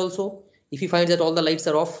wait here also. If he finds that all the lights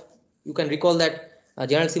are off, you can recall that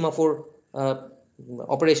general semaphore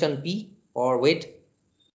operation P or wait.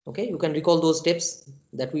 Okay, you can recall those steps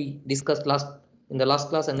that we discussed in the last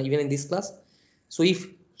class and even in this class. So if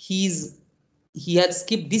he had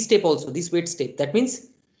skipped this step also, this wait step, that means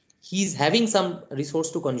he is having some resource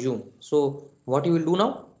to consume. So what he will do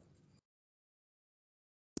now?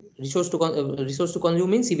 Resource to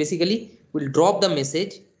consume means he basically will drop the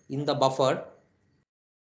message in the buffer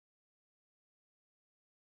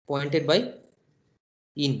pointed by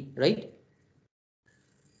in, right?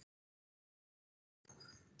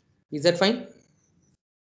 Is that fine?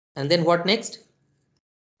 And then what next?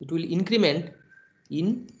 It will increment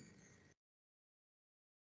in.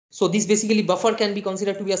 So this basically buffer can be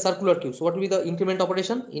considered to be a circular queue. So what will be the increment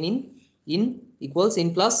operation? In equals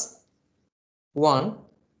in plus 1,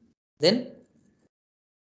 then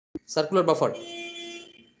circular buffer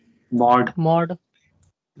Mod.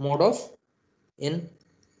 mod of n.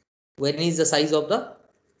 When is the size of the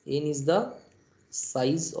n is the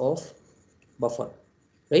size of buffer,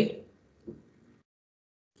 right?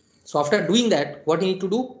 So after doing that, what he need to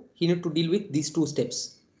do? He need to deal with these two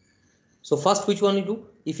steps. So first, which one you do?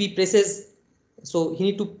 If he presses, so he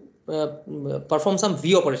need to perform some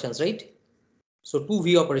v operations, right? So two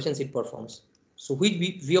v operations it performs. So which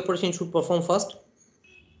v operation should perform first?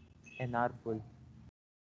 NR full.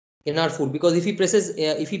 nr full, because if he presses,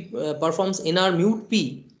 if he performs nr mute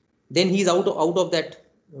p, then he is out of that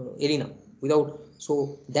arena without.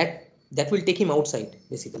 So that will take him outside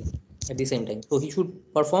basically at the same time. So he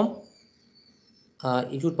should perform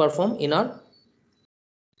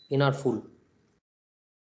nr full,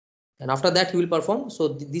 and after that he will perform. So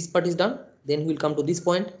this part is done. Then he will come to this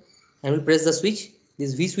point and will press the switch.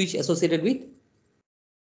 This v switch associated with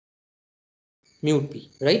mute p,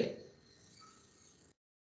 right?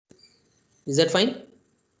 Is that fine?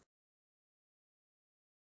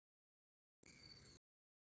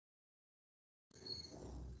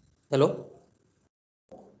 Hello?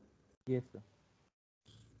 Yes, sir.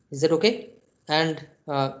 Is that okay? And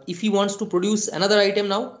if he wants to produce another item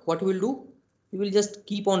now, what he will do? He will just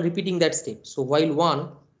keep on repeating that step. So while 1,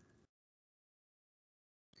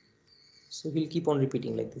 so he'll keep on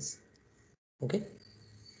repeating like this. Okay.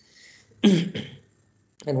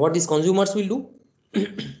 And what these consumers will do?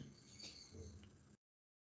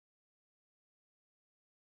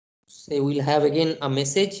 Say we'll have again a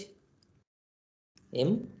message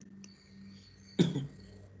M.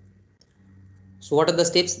 So what are the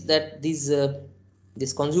steps that these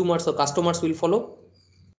consumers or customers will follow?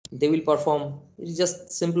 They will perform. It is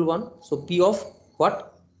just simple one. So P of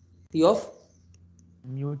what? P of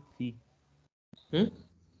Mute C. hmm?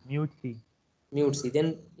 Mute C. Mute C.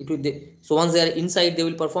 Then it will. So once they are inside, they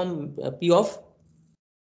will perform P of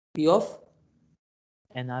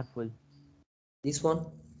NR full. this one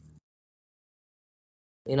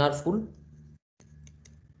NR full.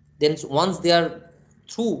 Then once they are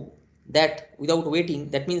through that without waiting,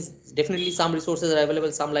 that means definitely some resources are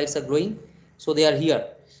available, some lights are glowing, so they are here.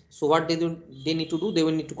 So what they need to do, they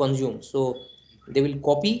will need to consume. So they will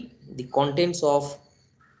copy the contents of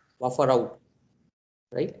buffer out,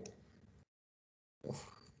 right?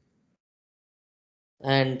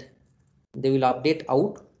 And they will update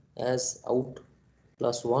out as out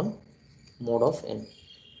plus 1 mod of n.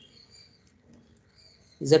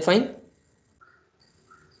 Is that fine?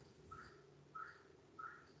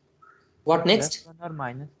 What Plus next? 1 or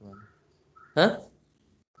minus 1? Huh?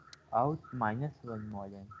 Out minus 1 more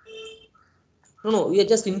than. No, we are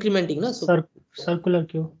just incrementing, na? So Circular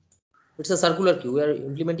queue. it's a circular queue. We are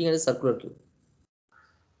implementing as a circular queue.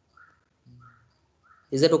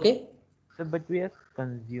 Is that okay? So, but we are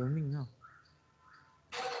consuming, no?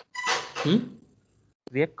 Hmm?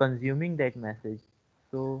 We are consuming that message.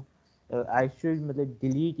 So, I should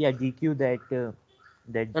delete or DQ that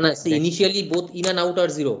And see, that. initially both in and out are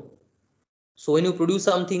 0. So when you produce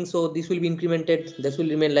something, so this will be incremented, this will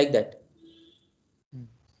remain like that.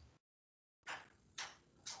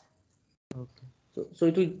 Okay. So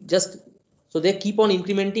it will just, so they keep on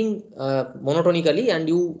incrementing monotonically, and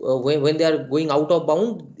you when they are going out of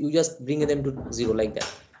bound, you just bring them to 0 like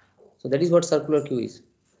that. So that is what circular queue is.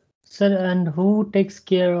 Sir, and who takes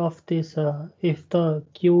care of this if the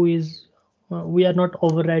queue is we are not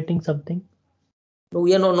overwriting something? No,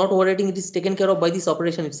 we are not overwriting. It is taken care of by this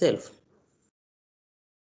operation itself.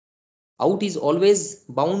 Out is always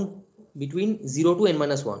bound between 0 to n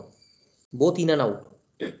minus 1, both in and out.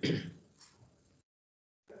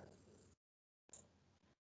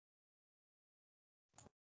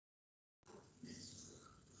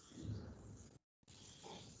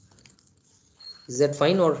 Is that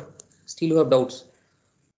fine, or still you have doubts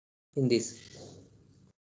in this?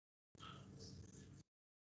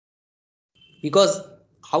 Because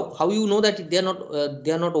how you know that they are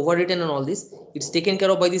not overwritten and all this? It's taken care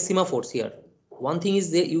of by the semaphores here. One thing is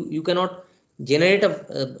that you cannot generate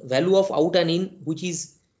a value of out and in which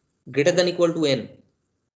is greater than equal to n.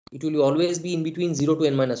 It will always be in between 0 to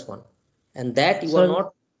n minus 1, and that you are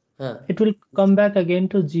Sir, not. it will come back again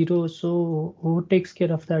to 0. So who takes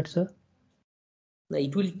care of that, sir?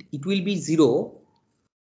 It will be 0,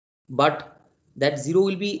 but that 0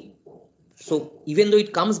 will be, so even though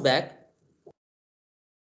it comes back,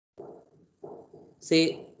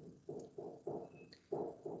 say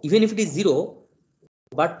even if it is 0,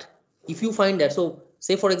 but if you find that, so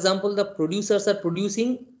say for example the producers are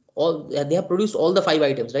producing all, they have produced all the 5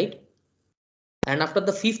 items, right? And after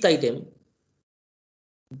the 5th item,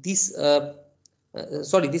 this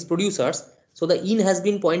sorry, these producers, so the in has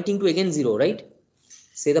been pointing to again 0, right?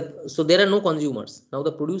 Say so there are no consumers now.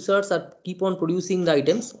 The producers are keep on producing the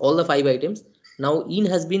items, all the 5 items. Now in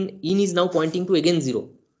is now pointing to again 0,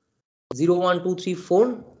 0 1 2 3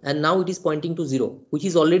 4, and now it is pointing to 0, which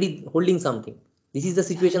is already holding something. This is the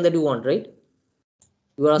situation that you want, right?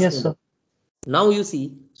 You are Yes, asking sir. about. Now you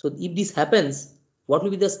see, so if this happens, what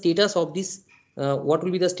will be the status of this? What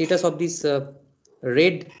will be the status of this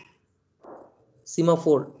red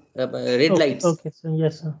semaphore, red Okay, lights? okay, sir.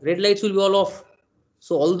 Yes, sir. Red lights will be all off.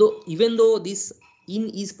 So although even though this in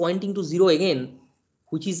is pointing to 0 again,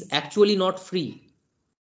 which is actually not free,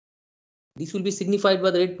 this will be signified by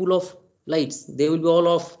the red pool of lights. They will be all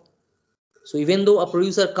off. So even though a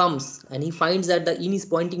producer comes and he finds that the in is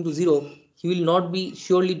pointing to 0, he will not be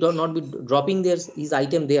surely not be dropping his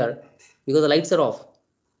item there because the lights are off.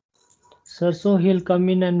 Sir, so he'll come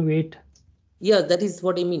in and wait. Yeah, that is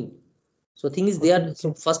what I mean. So thing is Okay, there. So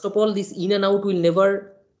okay. first of all, this in and out will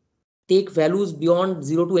never take values beyond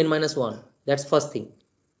 0 to n minus 1. That's first thing.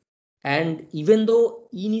 And even though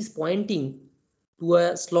in is pointing to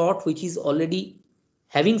a slot which is already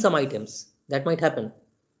having some items, that might happen.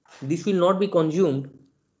 This will not be consumed.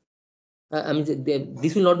 I mean,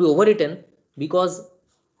 this will not be overwritten, because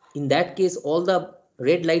in that case all the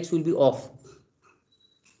red lights will be off,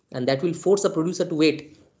 and that will force the producer to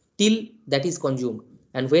wait till that is consumed.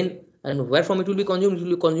 And when and where from it will be consumed, it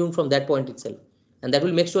will be consumed from that point itself, and that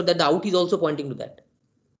will make sure that the out is also pointing to that.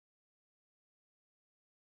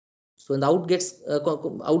 So when the out gets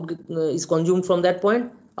is consumed from that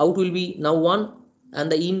point, out will be now 1,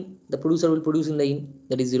 and the in, the producer will produce in the in,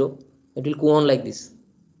 that is 0. It will go on like this.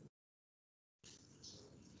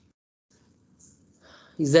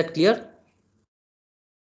 Is that clear?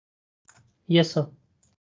 Yes, sir.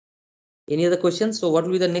 Any other questions? So what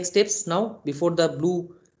will be the next steps now before the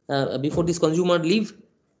blue before this consumer leave?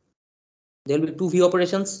 There will be 2 V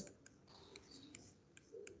operations.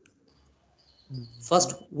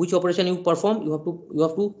 First, which operation you perform? You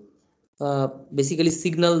have to basically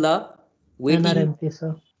signal the waiting NRMT,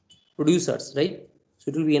 sir. producers, right? So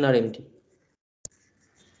it will be NRMT.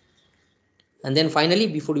 And then finally,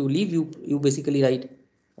 before you leave, you basically write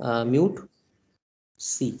mute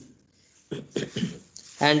C.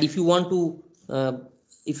 And if you want to,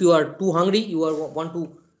 if you are too hungry, you are want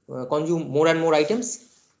to consume more and more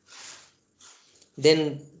items,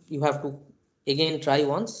 then you have to again try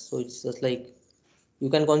once. So it's just like you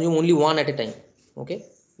can consume only one at a time. Okay,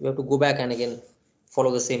 you have to go back and again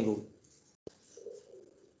follow the same rule.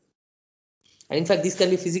 And in fact, this can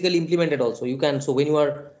be physically implemented also. You can, so when you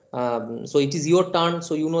are so it is your turn,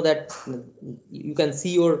 so you know that you can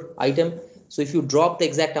see your item. So if you drop the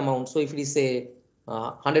exact amount, so if it is say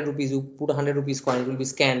 100 rupees, you put 100 rupees coin, it will be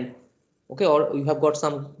scanned. Okay, or you have got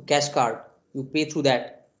some cash card, you pay through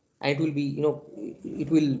that, and it will be, you know, it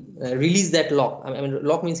will release that lock. I mean,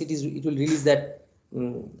 lock means it will release that,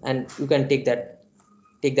 and you can take that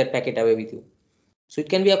packet away with you. So it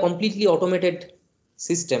can be a completely automated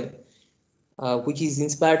system, which is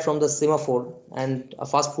inspired from the Semaphore, and a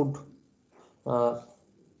fast food uh,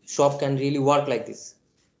 shop can really work like this,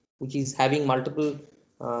 which is having multiple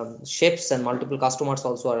chefs and multiple customers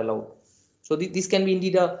also are allowed. So this can be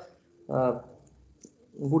indeed a uh,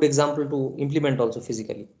 good example to implement also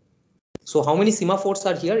physically. So how many semaphores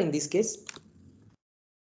are here in this case?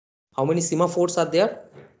 How many semaphores are there?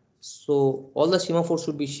 So all the semaphores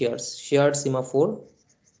should be shared semaphore.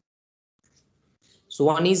 So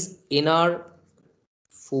one is NR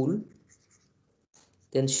full,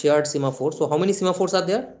 then shared semaphore. So how many semaphores are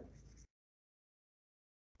there?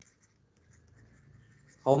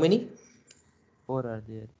 How many? 4 are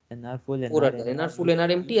there. NR full, 4 are NR there. empty, NR full,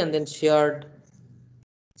 NR empty, and then shared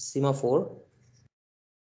semaphore,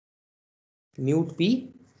 mute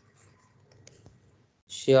P,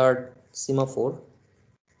 shared semaphore,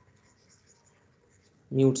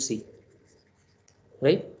 mute C,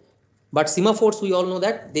 right? But semaphores, we all know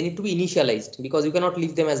that they need to be initialized, because you cannot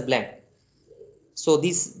leave them as blank. So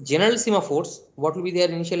these general semaphores, what will be their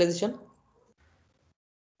initialization?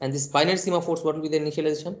 And this binary semaphores, what will be their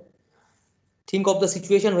initialization? Think of the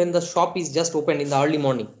situation when the shop is just opened in the early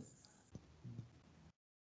morning.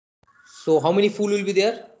 So how many full will be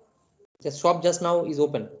there? The shop just now is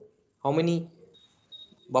open. How many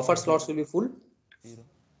buffer slots will be full?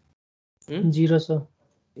 0. 0, sir.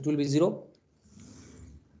 It will be 0.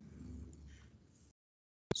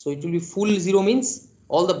 So it will be full 0 means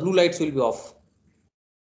all the blue lights will be off.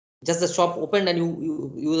 Just the shop opened and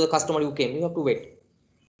you the customer, you came, you have to wait.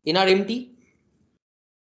 In our empty,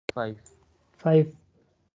 5. 5.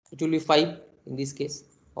 it will be 5 in this case,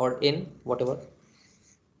 or n, whatever.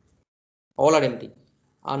 All are empty.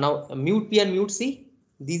 Now mute P and mute C,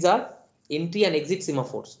 these are entry and exit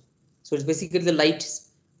semaphores. So it's basically the lights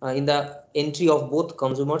in the entry of both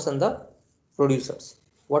consumers and the producers.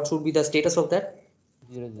 What should be the status of that?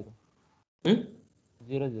 0, 0. Hmm?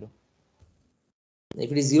 0, 0.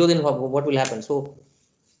 If it is 0, then what will happen? So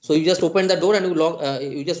you just open the door and you lock.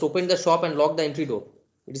 You just open the shop and lock the entry door.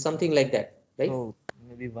 It is something like that, right? So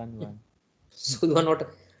maybe 1, 1. So you are not.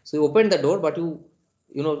 So you open the door, but you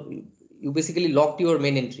know you basically locked your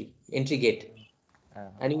main entry gate,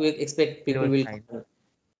 and you expect people Close will sign. come.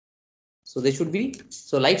 So they should be.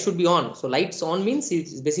 So lights should be on. So lights on means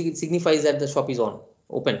it basically signifies that the shop is on,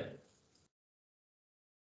 open.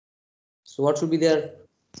 So what should be their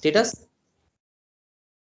status?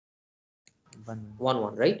 1, 1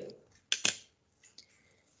 1, right?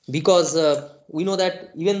 Because we know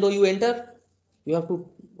that even though you enter, you have to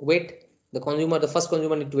wait. The first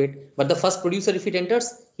consumer need to wait, but the first producer, if it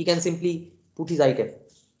enters, he can simply put his item.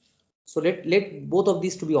 So let both of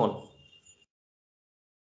these to be on,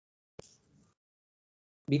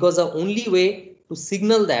 because the only way to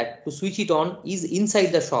signal that to switch it on is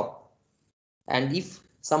inside the shop. and if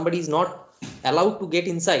somebody is not allowed to get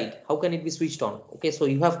inside, how can it be switched on? Okay, so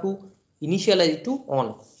you have to initialize it to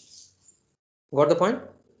on. Got the point?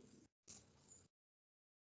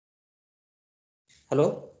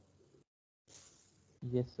 Hello?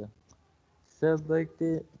 Yes, sir. Sir, but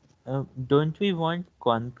don't we want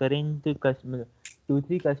concurrent customer,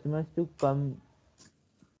 2-3 customers to come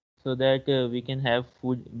so that we can have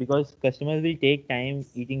food, because customers will take time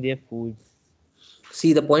eating their food.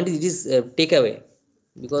 See, the point is it is takeaway,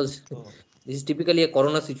 because Oh, this is typically a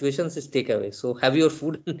corona situation. Is takeaway. So have your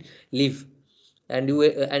food and leave, and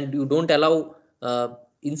you don't allow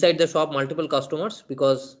inside the shop multiple customers,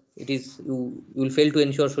 because it is you will fail to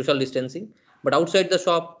ensure social distancing. But outside the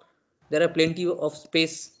shop, there are plenty of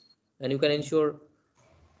space, and you can ensure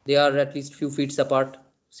they are at least few feet apart,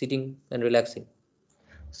 sitting and relaxing.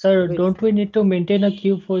 Sir, Okay. don't we need to maintain a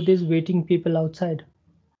queue for these waiting people outside?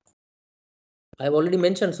 I've already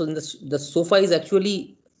mentioned. So in the sofa is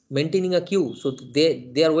actually maintaining a queue. So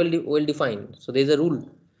they are well defined. So there is a rule.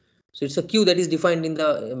 So it's a queue that is defined in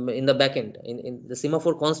the back end. In the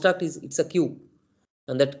semaphore construct is it's a queue,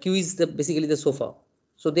 and that queue is basically the sofa.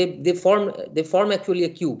 So they form actually a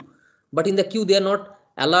queue, but in the queue they are not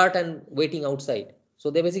alert and waiting outside. So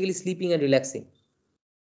they're basically sleeping and relaxing.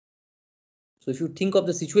 So if you think of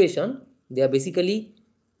the situation, they are basically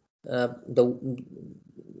the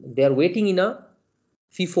they are waiting in a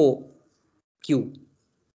FIFO queue.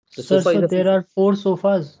 The Sir, sofa so is a there FIFO. are four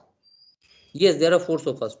sofas, Yes, there are four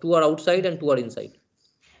sofas. Two are outside and two are inside.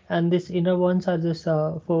 and these inner ones are just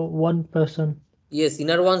for one person. Yes,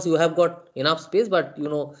 inner ones you have got enough space, but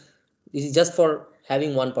this is just for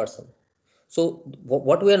having one person. So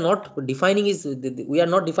what we are not defining is we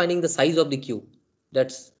are not defining the size of the queue.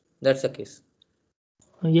 That's the case.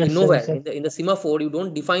 Yes, In sir, nowhere exactly. in the semaphore you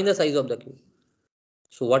don't define the size of the queue.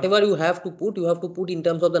 So whatever you have to put in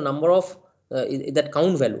terms of the number of that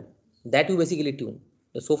count value that you basically tune.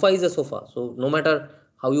 The sofa is a sofa, so no matter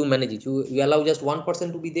how you manage it, you allow just one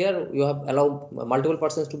person to be there, you have allow multiple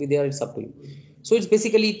persons to be there, it's up to you. So it's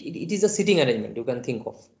basically it is a sitting arrangement you can think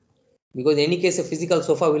of, because in any case a physical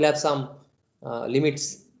sofa will have some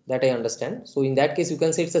limits that I understand. So in that case you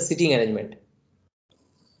can say it's a sitting arrangement.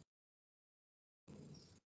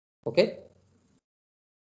 Okay.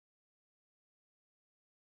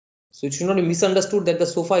 So it should not be misunderstood that the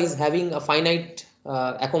sofa is having a finite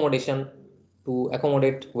accommodation to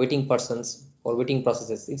accommodate waiting persons or waiting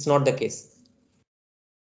processes. It's not the case.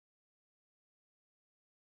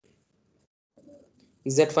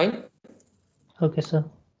 Is that fine? Okay, sir.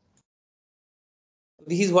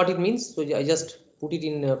 This is what it means. So I just put it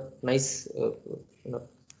in a nice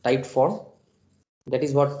typed form. That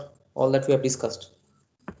is what all that we have discussed.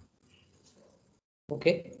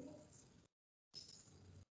 Okay.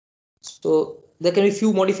 So there can be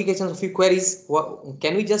few modifications, few queries.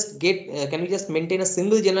 Can we just get? Can we just maintain a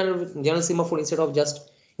single general semaphore instead of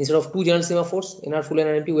two general semaphores in our full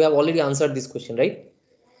NLP? We have already answered this question, right?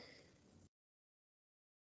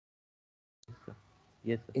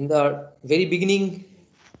 yes, sir. In the very beginning,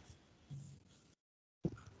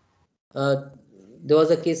 uh, there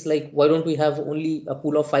was a case like, why don't we have only a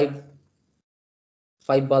pool of five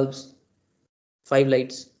bulbs, five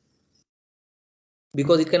lights?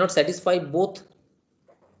 Because it cannot satisfy both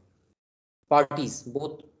parties,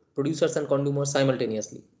 both producers and consumers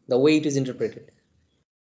simultaneously, the way it is interpreted,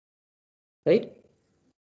 right?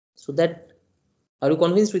 So that, are you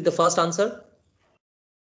convinced with the first answer?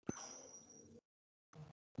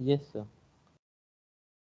 Yes, sir.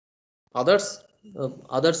 Others,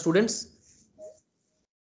 other students,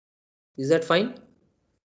 is that fine?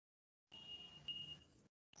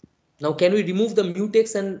 Now, can we remove the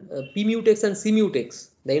mutex and p mutex and c mutex,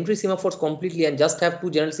 the entry semaphores completely, and just have two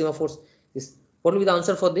general semaphores? Is what will be the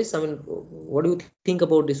answer for this? I mean, what do you think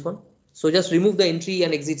about this one? So just remove the entry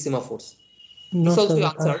and exit semaphores. This No, also sir, you we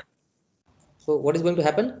can't. answered. So what is going to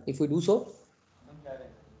happen if we do so?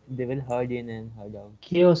 They will herd in and herd out.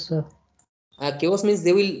 Chaos, sir. Chaos means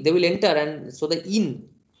they will enter, and so the in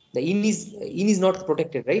is not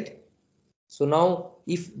protected, right? So now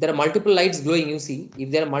if there are multiple lights glowing, you see,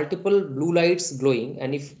 if there are multiple blue lights glowing,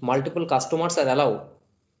 and if multiple customers are allowed,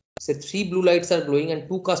 say three blue lights are glowing and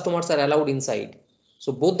two customers are allowed inside,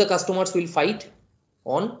 so both the customers will fight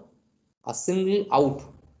on a single out,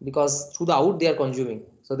 because through the out they are consuming,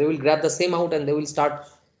 so they will grab the same out and they will start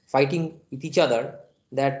fighting with each other.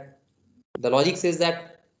 That the logic says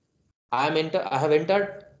that I have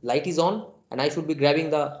entered, light is on, and I should be grabbing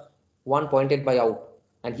the one pointed by out.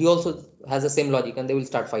 And he also has the same logic, and they will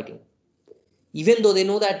start fighting. Even though they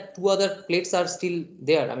know that two other plates are still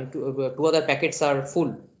there, I mean, two other packets are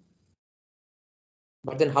full.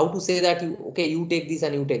 But then how to say that you take this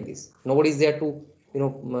and you take this? Nobody is there to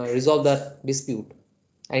resolve that dispute,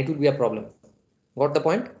 and it will be a problem. Got the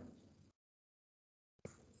point?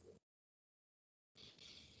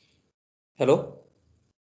 Hello.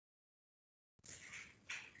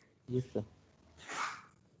 Yes, sir.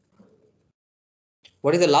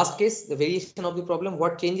 What is the last case? The variation of the problem.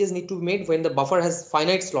 What changes need to be made when the buffer has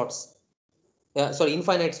finite slots?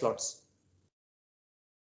 Infinite slots.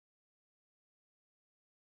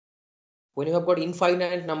 When you have got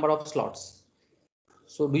infinite number of slots.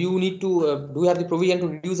 So do you need to do you have the provision to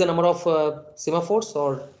reduce the number of semaphores,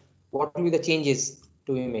 or what will be the changes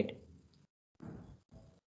to be made?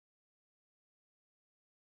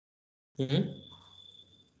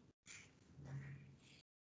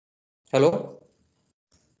 Hello.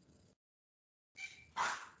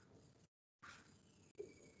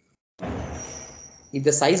 If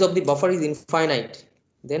the size of the buffer is infinite,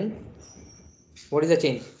 then what is the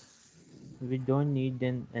change? We don't need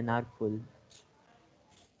an NR full.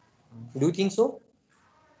 Do you think so?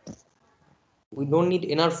 We don't need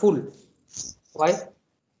NR full. Why? So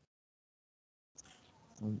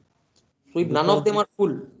if none of them are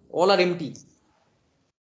full, all are empty.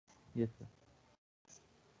 Yes, sir.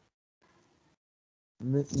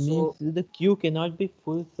 Means the queue cannot be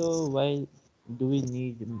full, so why do we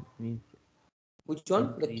need means? Which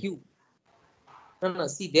one? The queue. No.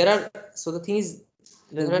 See, there are. So the thing is,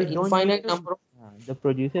 there are We don't need infinite to. number of. The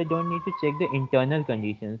producer don't need to check the internal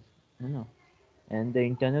conditions, no. And the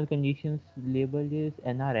internal conditions label is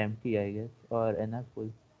NR empty, I guess, or NR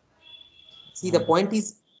full. See, the point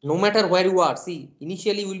is, no matter where you are, see,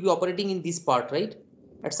 initially you will be operating in this part, right?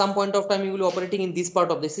 At some point of time, you will be operating in this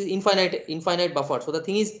part of this is infinite buffer. So the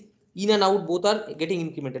thing is, in and out both are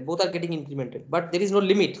getting incremented. Both are getting incremented, but there is no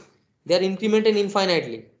limit. They are incremented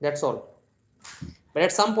infinitely. That's all. But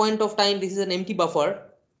at some point of time, this is an empty buffer.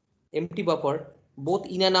 Empty buffer. Both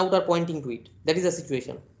in and out are pointing to it. That is the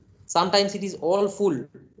situation. Sometimes it is all full.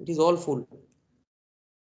 It is all full.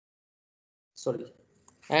 Sorry,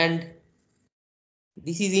 and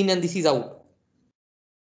this is in and this is out.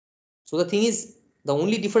 So the thing is, the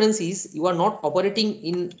only difference is you are not operating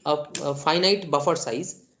in a finite buffer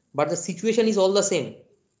size, but the situation is all the same.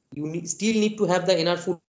 You still need to have the NR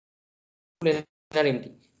full and NR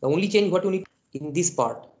empty. The only change what you need in this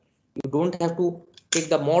part, you don't have to take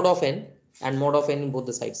the mod of n and mod of n in both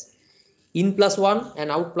the sides. In plus 1 and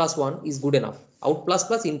out plus 1 is good enough. Out plus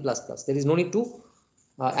plus, in plus plus. There is no need to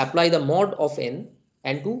apply the mod of n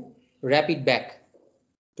and to wrap it back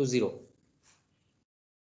to 0.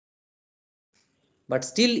 But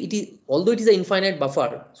still it is, although it is an infinite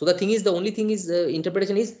buffer, so the thing is, the only thing is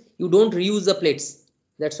interpretation is you don't reuse the plates.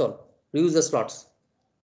 That's all. Reuse the slots.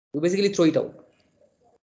 You basically throw it out.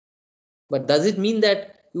 But does it mean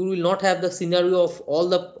that you will not have the scenario of all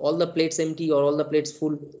the plates empty or all the plates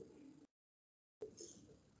full?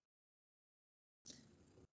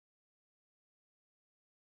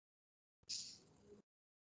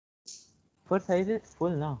 Buffer size is full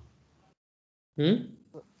now. Hmm?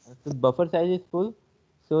 So buffer size is full.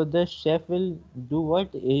 So the chef will do what?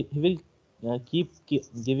 He will keep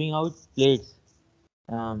giving out plates.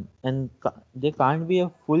 And they can't be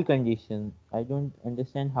a full condition. I don't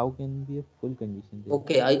understand how can be a full condition there.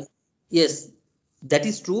 Okay, yes, that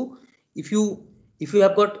is true. If you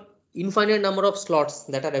have got infinite number of slots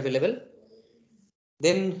that are available,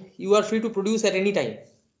 then you are free to produce at any time.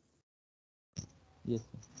 Yes,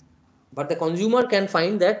 sir. But the consumer can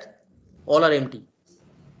find that all are empty.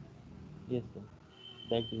 Yes, sir.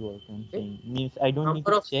 That is what I'm Okay? saying. Means I don't need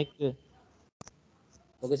Number to of check.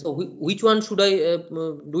 Okay, so which one should I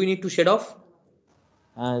do we need to shed off?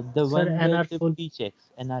 The Sir, one where NR the full. P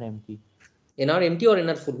checks NR empty. NR empty or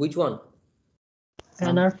NR full? Which one?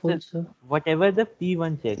 NR The, full, sir. whatever the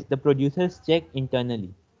P1 checks, the producers check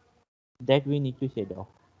internally. That we need to shed off.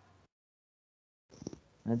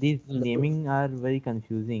 These naming are very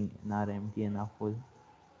confusing. NR empty, NR full.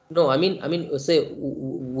 No, I mean, say,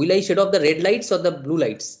 will I shed off the red lights or the blue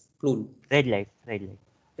lights? Blue. Red light, red light.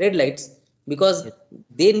 Red lights, because Yes.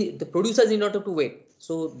 the producers need not have to wait,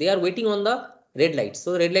 so they are waiting on the red lights,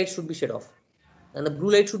 so the red lights should be shed off, and the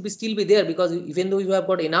blue light should be still be there, because even though you have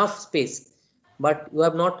got enough space, but you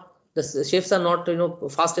have not, the chefs are not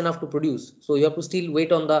fast enough to produce, so you have to still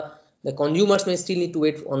wait on the consumers may still need to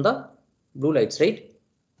wait on the blue lights, right?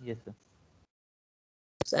 Yes, sir.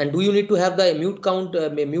 And do you need to have the mute count,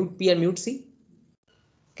 mute p and mute c?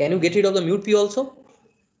 Can you get rid of the mute p also?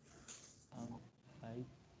 I think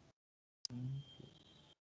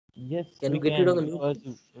yes, Can we you get rid can of the mute because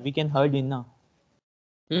p? we can herd in now.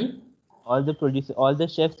 Hmm? all the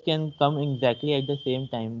chefs can come exactly at the same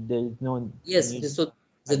time. There is no Yes, need. so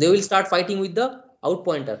they will start fighting with the out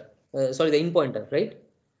pointer, sorry, the in pointer, right?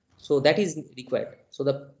 So that is required. So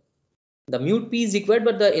the mute p is required,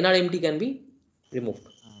 but the nrmt can be removed.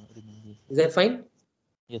 Yes, Is that fine?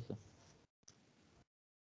 yes, sir.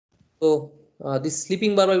 So this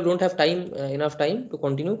sleeping barber, we don't have time, enough time to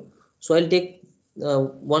continue. So I'll take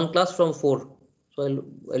one class from 4. So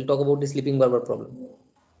I'll talk about the sleeping barber problem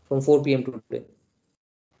from 4 p.m. today.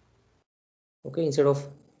 Okay, instead of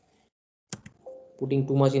putting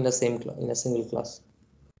too much in the same in a single class.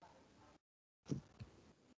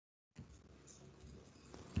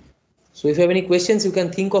 So if you have any questions, you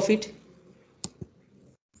can think of it,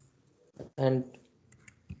 and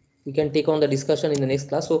we can take on the discussion in the next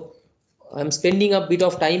class. So I'm spending a bit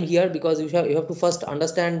of time here because you have to first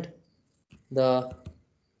understand the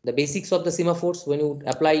the basics of the semaphores when you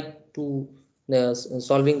apply to the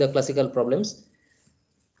solving the classical problems.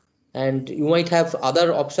 And you might have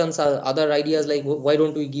other options or other ideas like why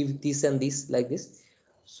don't we give this and this like this.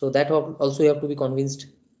 So that also you have to be convinced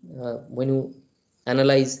when you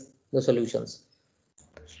analyze the solutions.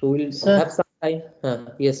 So we'll Sir, have some time.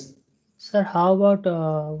 Yes, sir, how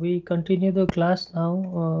about we continue the class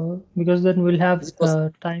now? Because then we'll have is it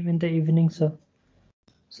possible? time in the evening, sir.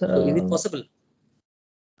 Sir, So is it possible?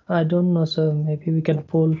 I don't know, sir. Maybe we can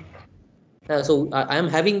poll. So I am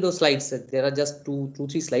having those slides. There are just two,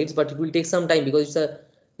 3 slides, but it will take some time because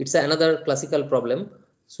it's another classical problem.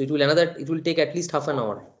 So it will take at least half an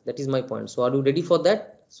hour. That is my point. So are you ready for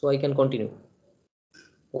that? So I can continue,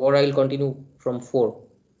 or I will continue from 4.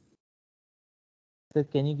 Sir,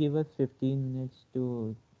 can you give us 15 minutes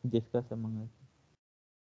to discuss among us?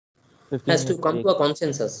 15 Has to minutes come break. to a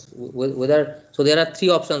consensus whether. So there are 3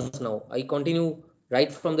 options now. I continue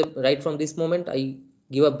right from this moment. I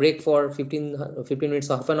give a break for 15 minutes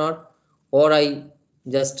or half an hour, or I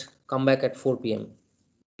just come back at 4 p.m.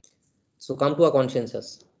 So come to a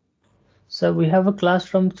consensus. Sir, we have a class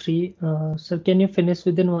from 3. Sir, can you finish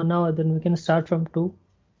within 1 hour? Then we can start from 2.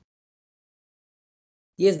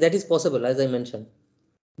 Yes, that is possible, as I mentioned.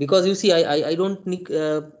 Because you see, I don't need.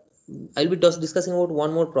 I'll be just discussing about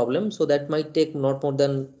one more problem, so that might take not more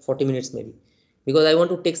than 40 minutes maybe. Because I want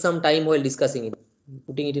to take some time while discussing it.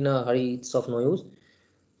 Putting it in a hurry, it's of no use.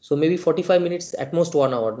 So maybe 45 minutes, at most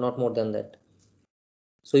 1 hour, not more than that.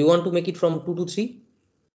 So you want to make it from 2 to 3?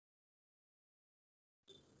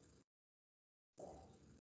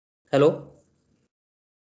 Hello?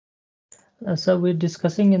 Sir, we're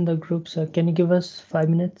discussing in the group, sir. Can you give us 5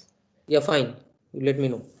 minutes? Yeah, fine. You let me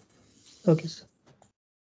know. Okay, sir.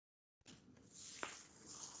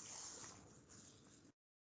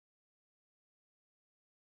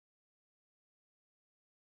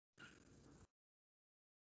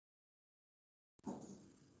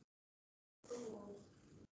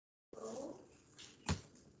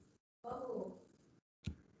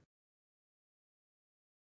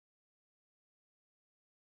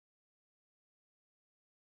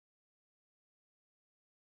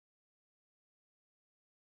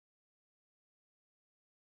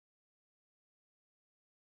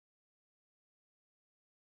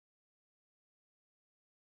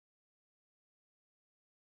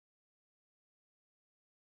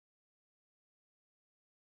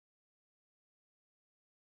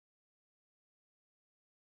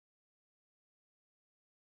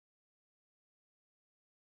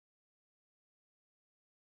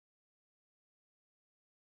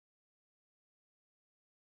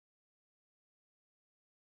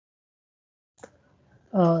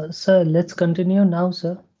 Sir, let's continue now,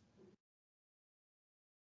 sir.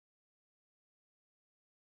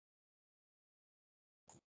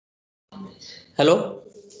 Hello?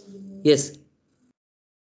 Yes.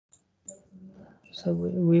 So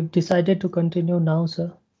we've decided to continue now,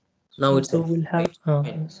 sir. Now So itself. we'll have. Right.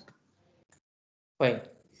 Fine. Yes. Fine.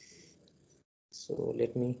 So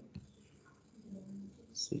let me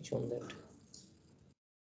switch on that.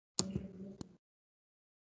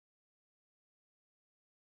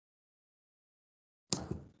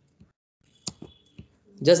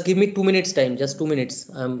 Just give me 2 minutes time. Just 2 minutes.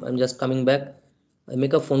 I'm just coming back. I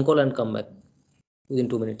make a phone call and come back within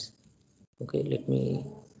 2 minutes. Okay. Let me.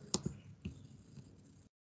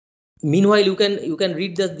 Meanwhile, you can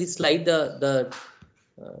read this slide, the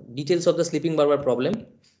details of the sleeping barber problem,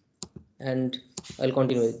 and I'll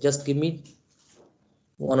continue. Just give me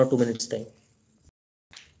 1 or 2 minutes time.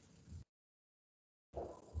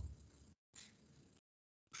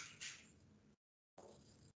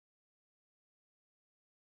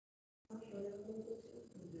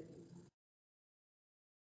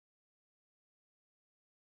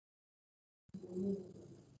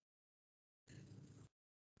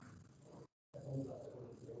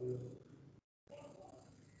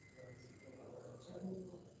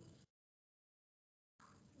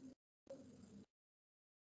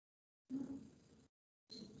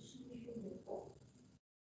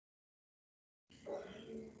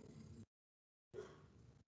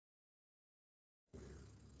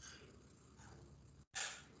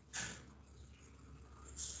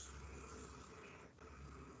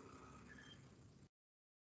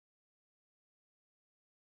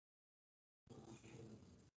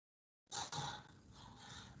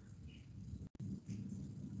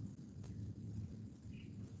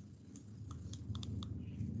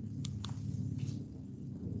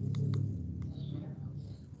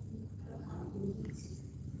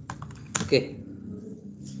 Okay.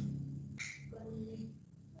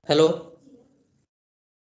 Hello.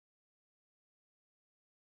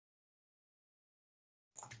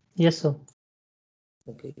 Yes, sir.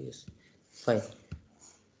 Okay, yes, fine.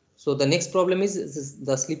 So the next problem is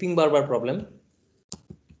the sleeping barber problem.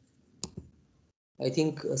 I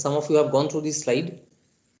think some of you have gone through this slide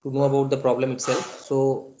to know about the problem itself.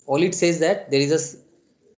 So all it says that there is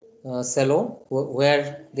a salon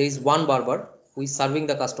where there is one barber who is serving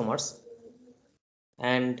the customers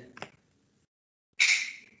and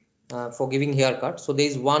for giving haircut. So there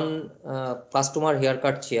is one customer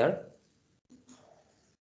haircut chair,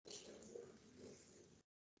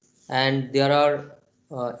 and there are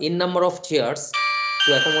n number of chairs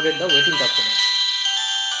to accommodate the waiting customers.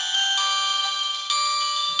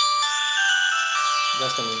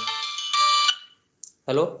 Just a minute.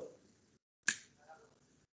 Hello.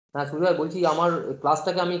 হ্যাঁ সুবিধা বলছি আমার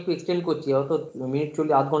ক্লাসটাকে আমি একটু extend করছি, হয়তো minute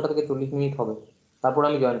 40 আধ ঘন্টা থেকে 40 মিনিট হবে, তারপর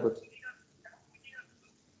আমি জয়েন করছি।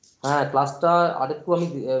 হ্যাঁ ক্লাসটা আরেকটু আমি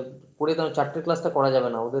পরে, কারণ 4টের ক্লাসটা করা যাবে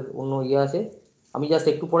না, ওদের অন্য ইয়ে আছে। আমি জাস্ট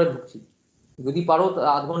একটু পরে ঢুকছি, যদি পারো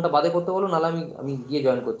আধ ঘন্টা বাদে করতে বলো, নাহলে আমি আমি গিয়ে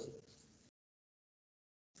জয়েন করছি।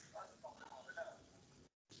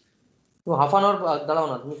 তুমি হাফ অ্যান আওয়ার দাঁড়াও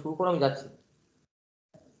না, তুমি শুরু করো, আমি যাচ্ছি।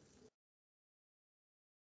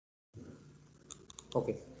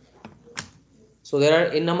 Okay. So there are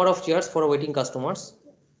n number of chairs for waiting customers.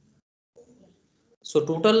 So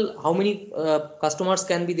total, how many customers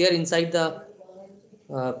can be there inside the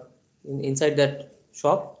inside that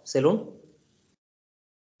shop salon?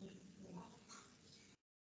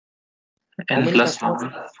 How many customers?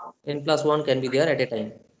 N plus 1 can be there at a time.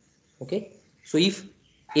 Okay. So if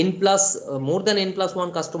n plus more than n plus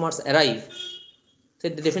 1 customers arrive, so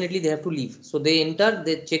definitely they have to leave. So they enter,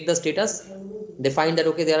 they check the status, they find that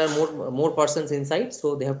okay, there are more persons inside, so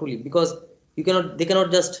they have to leave, because they cannot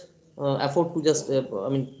just afford to just I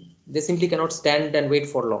mean, they simply cannot stand and wait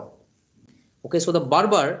for long. Okay, so the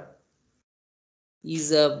barber is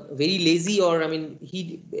very lazy, or I mean,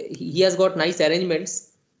 he has got nice arrangements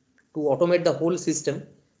to automate the whole system,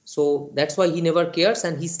 so that's why he never cares,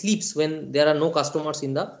 and he sleeps when there are no customers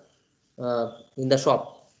in the shop,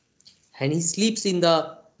 and he sleeps in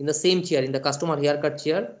the same chair, in the customer haircut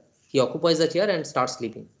chair. He occupies the chair and starts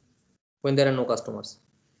sleeping when there are no customers.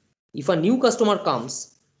 If a new customer comes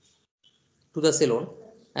to the salon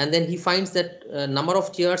and then he finds that number of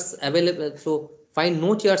chairs available, so find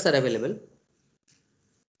no chairs are available.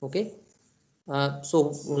 Okay, so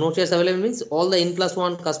no chairs available means all the n plus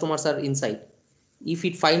 1 customers are inside. If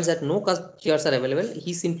it finds that no chairs are available,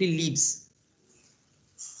 he simply leaves,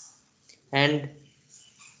 and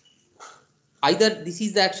either this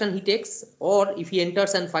is the action he takes, or if he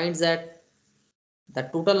enters and finds that the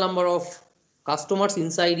total number of customers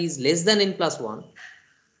inside is less than n plus 1,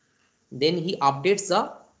 then he updates the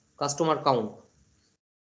customer count.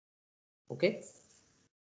 Okay,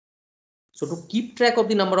 so to keep track of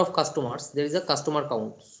the number of customers, there is a customer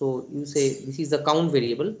count. So you say this is the count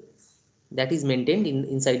variable that is maintained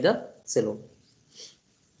inside the salon.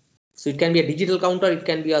 So it can be a digital counter, it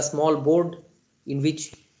can be a small board in which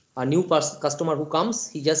a new customer who comes,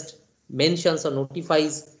 he just mentions or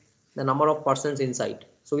notifies the number of persons inside.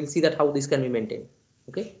 So we'll see that how this can be maintained.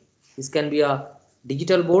 Okay, this can be a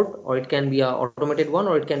digital board, or it can be a automated one,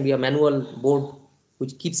 or it can be a manual board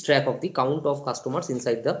which keeps track of the count of customers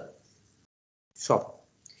inside the shop.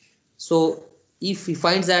 So if he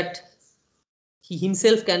finds that he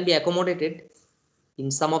himself can be accommodated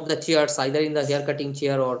in some of the chairs, either in the hair cutting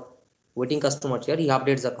chair or waiting customer chair, he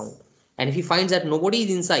updates the count. And if he finds that nobody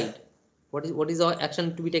is inside, what is the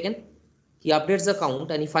action to be taken? He updates the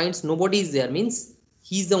count, and he finds nobody is there, means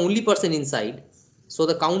he is the only person inside, so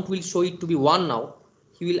the count will show it to be 1 now.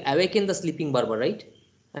 He will awaken the sleeping barber, right,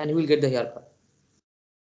 and he will get the haircut.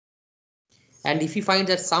 And if he finds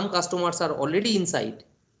that some customers are already inside,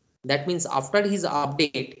 that means after his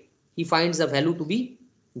update he finds the value to be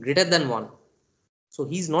greater than 1, so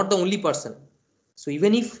he is not the only person. So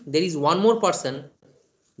even if there is one more person,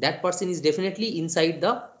 that person is definitely inside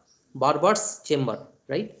the barber's chamber,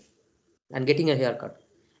 right, and getting a haircut.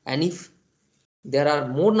 And if there are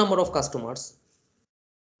more number of customers,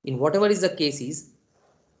 in whatever is the case is,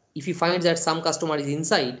 if he finds that some customer is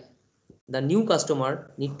inside, the new customer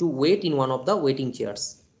need to wait in one of the waiting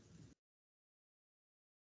chairs,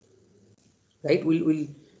 right. We'll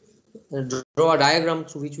draw a diagram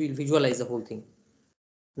through which we'll visualize the whole thing.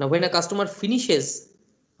 Now when a customer finishes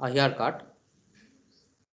a haircut,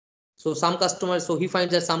 so some customers, so he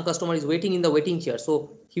finds that some customer is waiting in the waiting chair,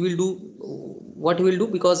 so he will do what he will do,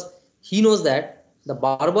 because he knows that the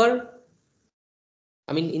barber,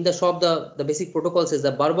 I mean, in the shop the basic protocol says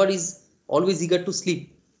the barber is always eager to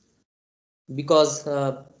sleep because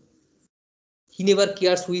he never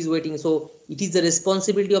cares who is waiting. So it is the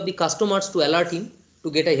responsibility of the customers to alert him to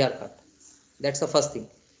get a haircut. That's the first thing.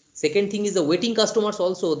 Second thing is the waiting customers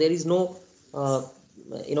also. There is no,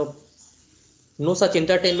 you know, no such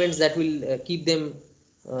entertainments that will keep them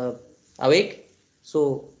awake.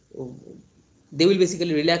 So they will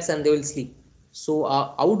basically relax and they will sleep. So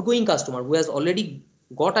outgoing customer who has already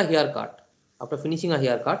got a haircut, after finishing a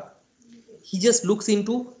haircut, he just looks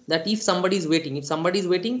into that if somebody is waiting. If somebody is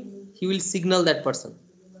waiting, he will signal that person,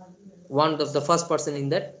 one of the first person in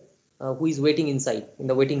that who is waiting inside in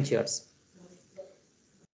the waiting chairs.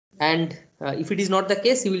 And if it is not the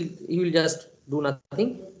case, he will just do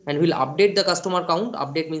nothing and will update the customer count.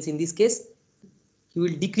 Update means in this case he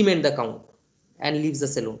will decrement the count and leaves the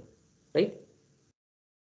salon, right?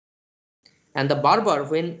 And the barber,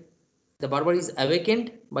 when the barber is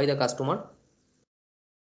awakened by the customer,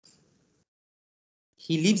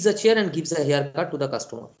 he leaves the chair and gives a haircut to the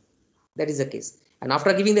customer. That is the case. And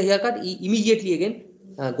after giving the haircut, he immediately again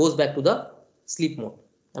goes back to the sleep mode.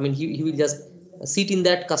 I mean, he will just sit in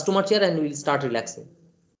that customer chair and will start relaxing.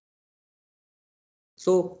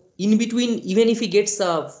 So in between, even if he gets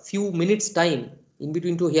a few minutes time in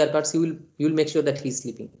between two haircuts, he will make sure that he is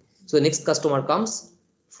sleeping. So the next customer comes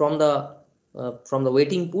from the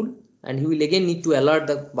waiting pool, and he will again need to alert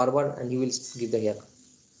the barber, and he will give the haircut.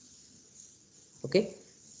 Okay.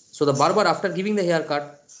 So the barber, after giving the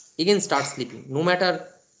haircut, again starts sleeping, no matter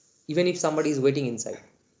even if somebody is waiting inside.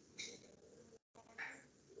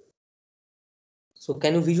 So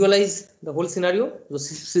can you visualize the whole scenario?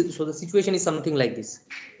 So the situation is something like this.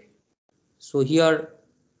 So here,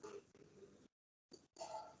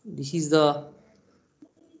 this is the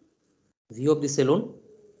view of the salon,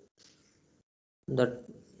 the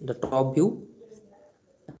top view,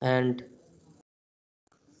 and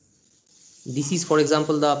this is, for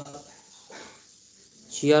example, the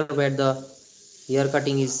chair where the hair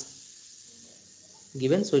cutting is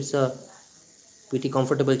given. So it's a pretty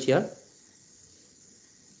comfortable chair.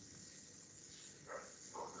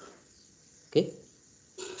 Okay,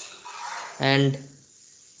 and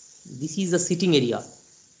this is the sitting area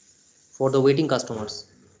for the waiting customers.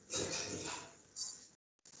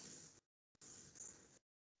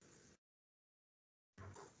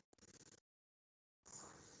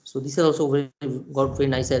 So this is also got very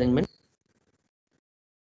nice arrangement,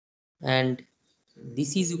 and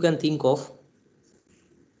this is, you can think of,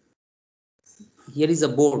 here is a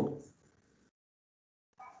board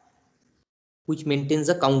which maintains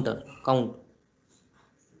a count.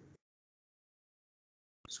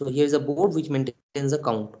 So here is a board which maintains a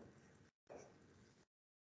count,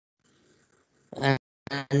 and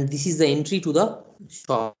this is the entry to the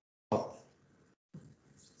shop.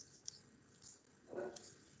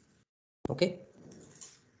 Okay.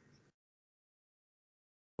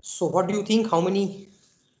 So what do you think? How many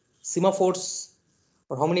semaphores,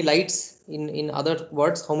 or how many lights, in other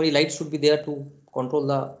words, how many lights should be there to control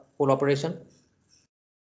the whole operation?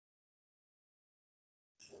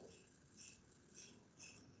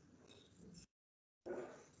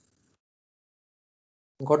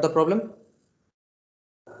 Got the problem?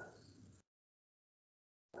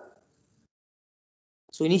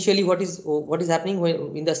 So initially, what is happening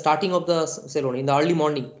when in the starting of the salon, in the early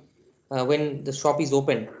morning, when the shop is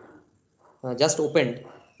opened, just opened,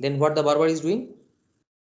 then what the barber is doing?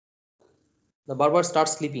 The barber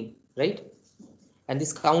starts sleeping, right? And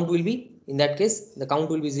this count will be, in that case, the count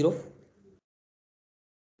will be 0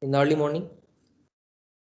 in the early morning,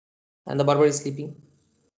 and the barber is sleeping.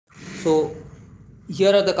 So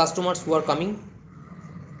here are the customers who are coming.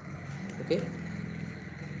 Okay,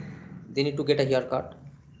 they need to get a haircut.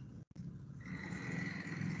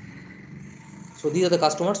 So these are the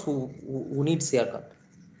customers who needs haircut,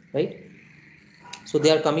 right? So they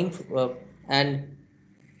are coming, and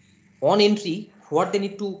on entry, what they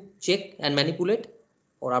need to check and manipulate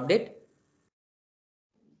or update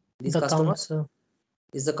these The customers counts.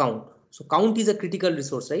 is the count. So count is a critical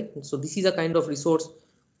resource, right? So this is a kind of resource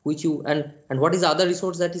which you, and what is the other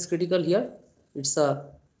resource that is critical here? It's a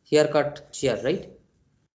haircut chair, right?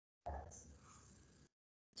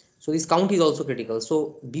 So this count is also critical.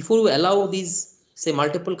 So before you allow these, say,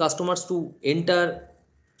 multiple customers to enter,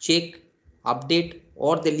 check, update,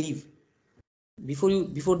 or they leave,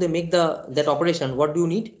 before they make that operation, what do you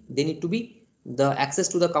need? They need to be, the access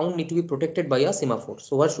to the count need to be protected by a semaphore.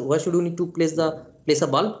 So where should you need to place a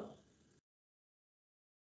bulb?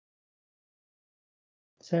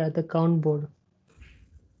 So at the count board.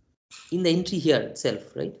 In the entry here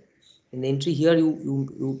itself, right? In the entry here,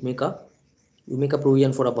 you make a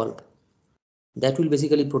provision for a bulb. That will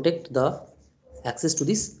basically protect the access to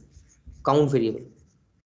this count variable.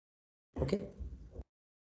 Okay,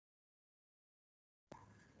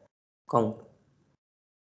 count.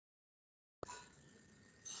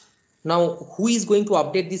 Now who is going to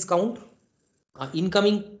update this count?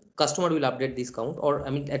 Incoming customer will update this count, or I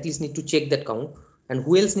mean at least need to check that count. And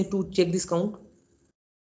who else need to check this count?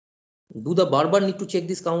 Do the barber need to check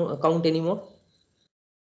this count anymore?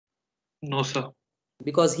 No, sir.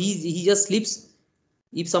 Because he just sleeps.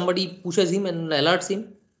 If somebody pushes him and alerts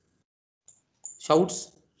him,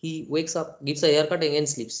 shouts, he wakes up, gives a haircut, and again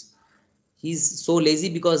sleeps. He's so lazy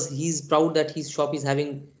because he's proud that his shop is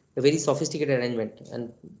having a very sophisticated arrangement,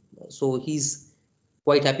 and so he's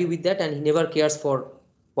quite happy with that, and he never cares for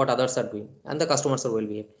what others are doing, and the customers are well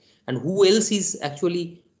behaved. And who else is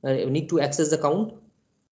actually need to access the count?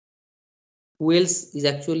 Who else is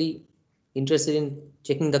actually interested in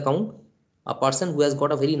checking the count? A person who has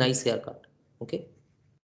got a very nice haircut, okay,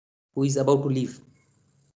 who is about to leave.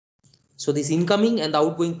 So this incoming and the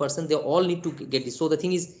outgoing person, they all need to get this. So the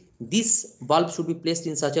thing is, this bulb should be placed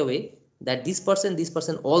in such a way that this person,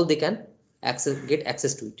 all they can get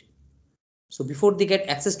access to it. So before they get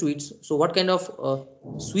access to it, so what kind of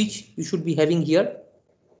switch you should be having here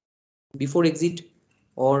before exit,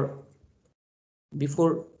 or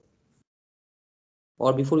before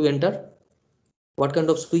you enter? What kind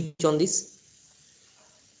of switch on this?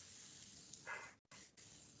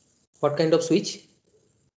 What kind of switch?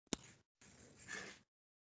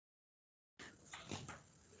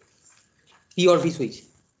 P or V switch?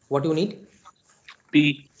 What you need?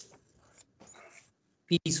 P.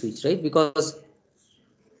 P switch, right? Because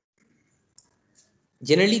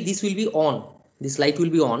generally this will be on, this light will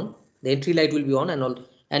be on, the entry light will be on, and all.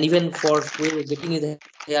 And even for getting his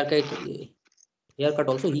haircut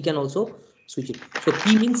also, he can also switch it. So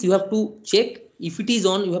P means you have to check if it is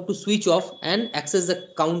on, you have to switch off and access the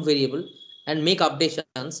count variable and make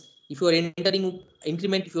updations. If you are entering,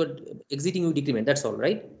 increment; if you are exiting, you decrement. That's all,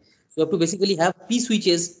 right? You have to basically have P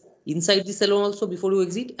switches inside the salon also before you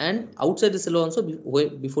exit, and outside the salon also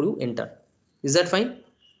before you enter. Is that fine?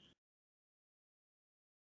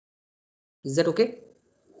 Is that okay?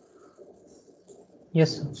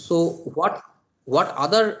 Yes, sir. So what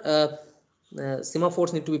other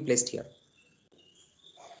semaphores need to be placed here?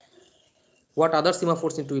 What other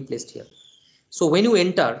semaphores need to be placed here? So when you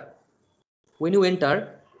enter,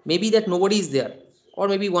 maybe that nobody is there, or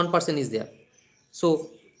maybe one person is there.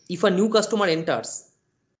 So if a new customer enters,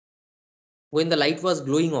 when the light was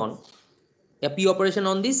glowing on, a P operation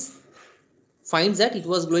on this finds that it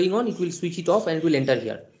was glowing on, it will switch it off and it will enter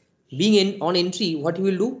here. Being in on entry, what he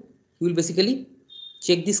will do? He will basically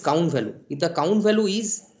check this count value. If the count value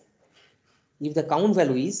is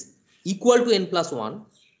equal to n plus 1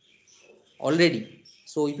 already,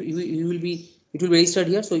 so if it will be registered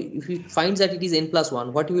here. So if he finds that it is n plus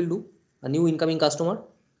 1, what he will do? A new incoming customer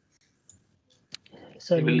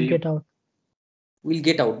Sir, He will we'll leave. get out. will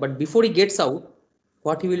get out, but before he gets out,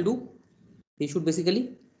 what he will do? He should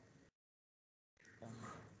basically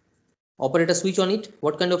operate a switch on it.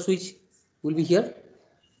 What kind of switch will be here?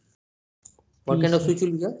 What P, kind of sir. switch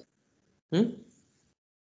will be here?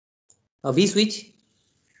 A V switch,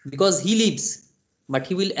 because he leaves, but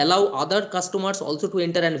he will allow other customers also to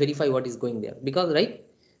enter and verify what is going there, because right.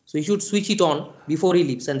 So he should switch it on before he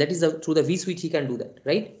leaves, and that is through the V switch he can do that,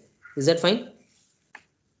 right? Is that fine?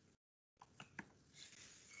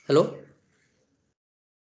 Hello,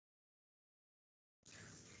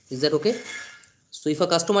 is that okay? So if a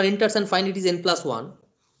customer enters and find it is n plus 1,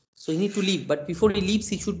 so he need to leave, but before he leaves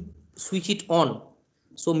he should switch it on.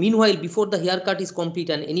 So meanwhile, before the haircut is complete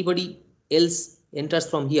and anybody else enters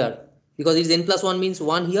from here, because it is n plus 1 means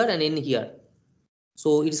 1 here and n here,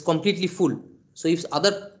 so it is completely full. So if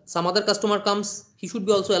some other customer comes, he should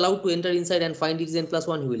be also allowed to enter inside and find it is n plus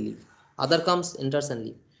 1, he will leave. Other comes, enters and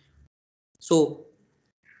leave. So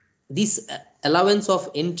this allowance of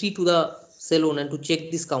entry to the salon and to check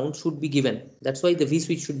this count should be given. That's why the V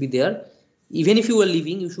switch should be there. Even if you are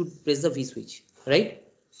leaving, you should press the V switch, right?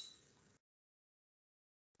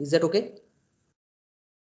 Is that okay?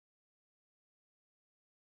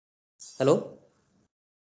 Hello?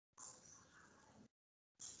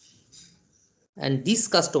 And this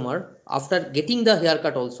customer, after getting the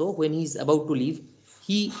haircut also, when he is about to leave,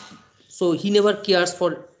 he never cares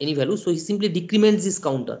for any value, so he simply decrements this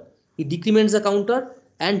counter. He decrements the counter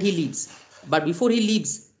and he leaves. But before he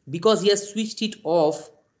leaves, because he has switched it off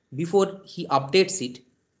before he updates it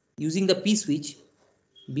using the P switch,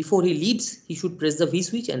 before he leaves he should press the V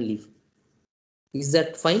switch and leave. Is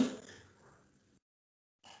that fine?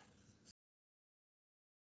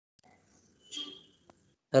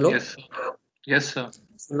 Hello? Yes, sir. Yes, sir.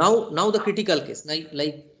 So now the critical case,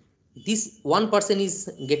 like this one person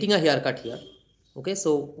is getting a haircut here. Okay,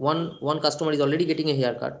 so one customer is already getting a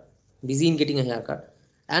haircut, busy in getting a haircut,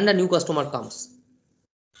 and a new customer comes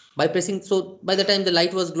by pressing. So by the time the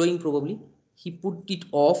light was glowing, probably he put it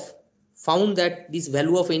off, found that this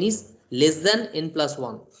value of n is less than n plus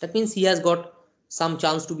 1. That means he has got some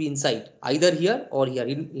chance to be inside, either here or here.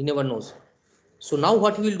 He never knows. So now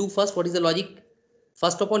what he will do first, what is the logic?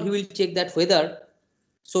 First of all, he will check that whether,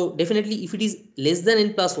 so definitely if it is less than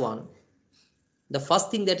n plus 1, the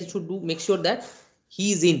first thing that he should do, make sure that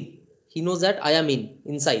he is in. He knows that I am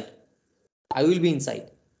inside. I will be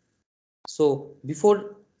inside. So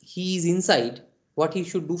before he is inside, what he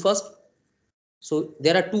should do first? So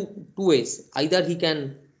there are two ways. Either he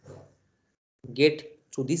can get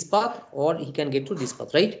through this path or he can get through this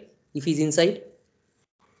path, right? If he is inside.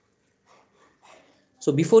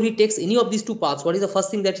 So before he takes any of these two paths, what is the first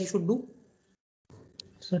thing that he should do?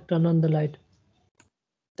 So turn on the light.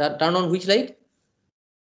 Turn on which light?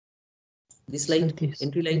 This light, This,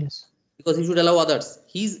 entry light. yes. Because he should allow others.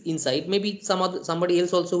 He's inside. Maybe somebody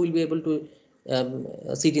else also will be able to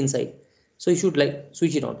sit inside. So he should like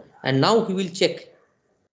switch it on. And now he will check.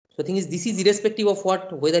 So the thing is, this is irrespective of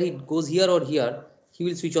whether he goes here or here, he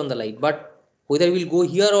will switch on the light. But whether he will go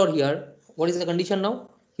here or here, what is the condition now?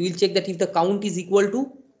 He will check that if the count is equal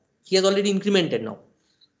to, he has already incremented now.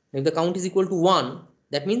 If the count is equal to 1,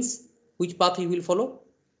 that means which path he will follow?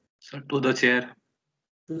 So to the chair.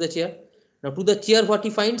 To the chair. Now to the chair, what he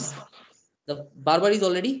finds? The barber is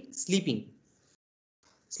already sleeping.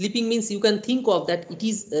 Sleeping means you can think of that it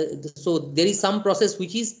is, so there is some process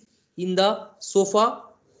which is in the sofa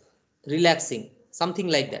relaxing, something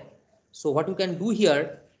like that. So what you can do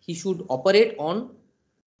here, he should operate on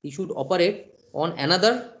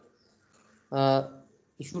another, uh,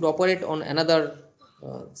 he should operate on another,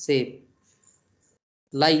 say,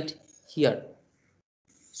 light here.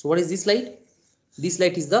 So what is this light? This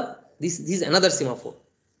light is this is another semaphore.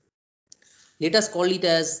 Let us call it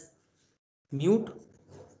as mute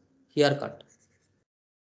haircut.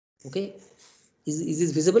 Okay, is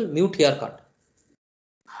this visible? Mute haircut.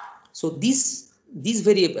 So this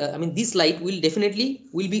I mean this light will definitely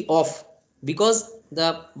will be off because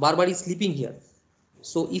the barber is sleeping here.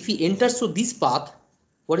 So if he enters through this path,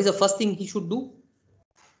 what is the first thing he should do?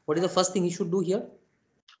 What is the first thing he should do here?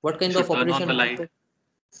 What You kind of should turn on operation? the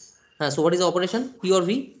light. So what is the operation? P or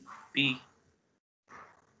V? P.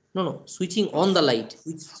 No. Switching on the light.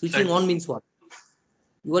 Switching Set on means what?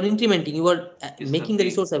 You are incrementing. You are is the making the V.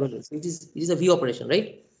 resource available. So it is a V operation,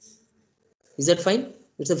 right? Is that fine?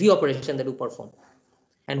 It's a V operation that you perform.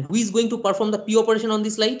 And who is going to perform the P operation on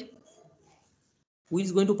this light? Who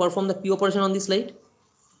is going to perform the P operation on this light?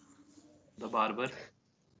 The barber.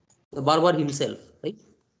 The barber himself, right?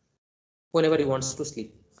 Whenever he wants to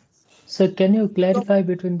sleep. So can you clarify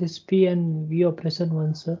between this P and V operation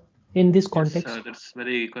once, sir, in this Yes, context? sir. That's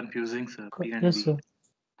very confusing, sir. P and Yes, V. sir.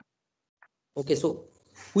 Okay, so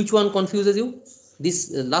which one confuses you?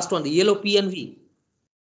 This last one, the yellow P and V.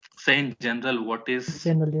 Say in general, what is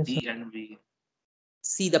General, yes, sir. P and V?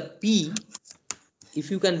 See the P,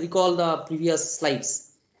 if you can recall the previous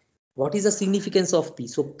slides, what is the significance of P?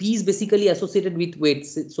 So P is basically associated with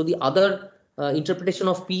weights. So the other interpretation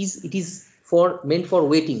of P is it is meant for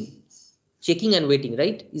waiting, checking and waiting,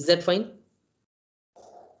 right? Is that fine?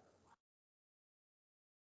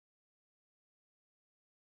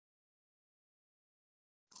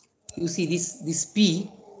 You see this P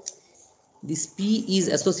is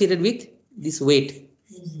associated with this wait.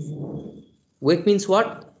 Wait means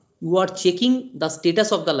what? You are checking the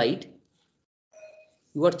status of the light.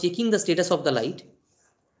 You are checking the status of the light.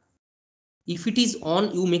 If it is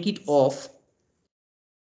on, you make it off.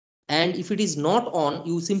 And if it is not on,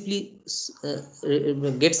 you simply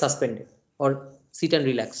get suspended or sit and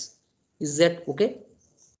relax. Is that okay?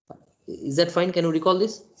 Is that fine? Can you recall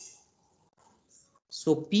this?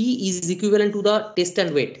 So P is equivalent to the test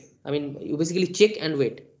and wait. I mean, you basically check and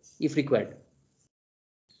wait if required.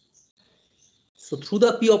 So through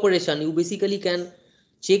the P operation, you basically can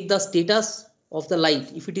check the status of the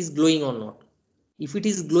light if it is glowing or not. If it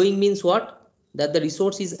is glowing means what? That the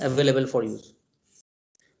resource is available for use.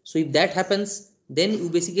 So if that happens, then you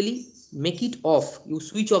basically make it off. You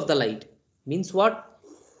switch off the light. Means what?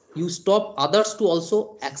 You stop others to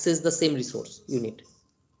also access the same resource unit.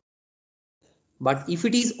 But if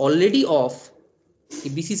it is already off,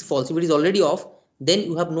 if this is false, if it is already off, then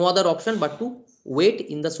you have no other option but to wait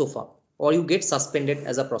in the sofa or you get suspended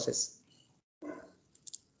as a process.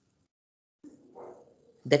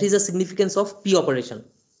 That is the significance of P operation.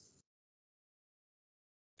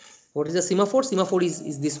 What is the semaphore? Semaphore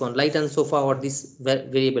is this one, light and sofa, or this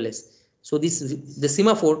variable s. So this the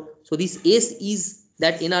semaphore. So this s is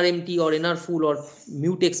that nrmt or nr full or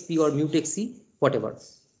mute xp or mute xc, whatever.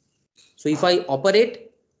 So if I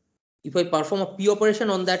perform a p operation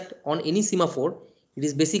on that, on any semaphore, it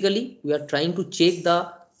is basically we are trying to check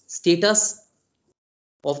the status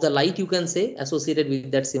of the light, you can say, associated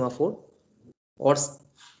with that semaphore, or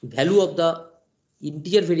value of the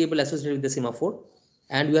integer variable associated with the semaphore,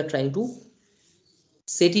 and we are trying to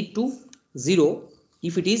set it to 0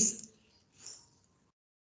 if it is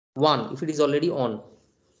 1 if it is already on.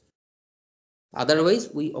 Otherwise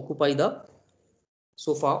we occupy the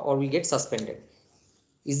sofa or we get suspended.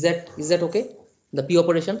 Is that okay? The p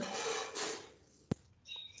operation.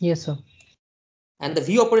 Yes, sir. And the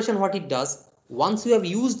v operation, what it does, once you have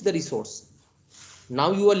used the resource,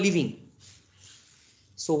 now you are leaving.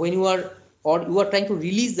 So when you are, or you are trying to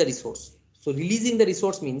release the resource, so releasing the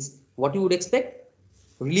resource means what you would expect.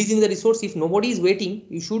 Releasing the resource, if nobody is waiting,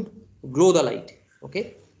 you should glow the light.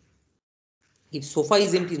 Okay, if sofa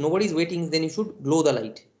is empty, nobody is waiting, then you should glow the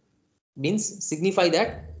light. Means signify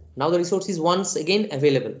that now the resource is once again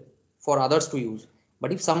available for others to use.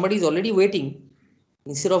 But if somebody is already waiting,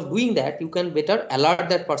 instead of doing that, you can better alert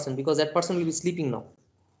that person, because that person will be sleeping now.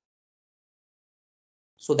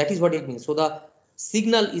 So that is what it means. So the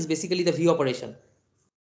signal is basically the v operation.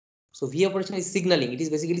 So v operation is signaling, it is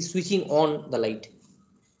basically switching on the light.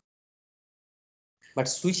 But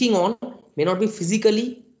switching on may not be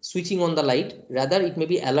physically switching on the light, rather it may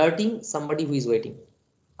be alerting somebody who is waiting.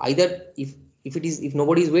 Either if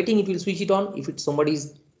nobody is waiting, it will switch it on. If it's somebody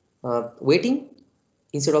is waiting,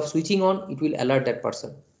 instead of switching on, it will alert that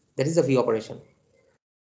person. That is the v operation.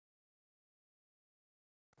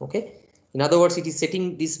 Okay, in other words, it is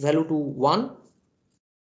setting this value to 1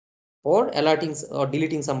 or alerting or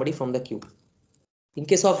deleting somebody from the queue. In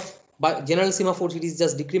case of general semaphores, it is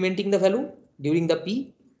just decrementing the value during the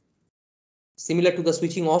p, similar to the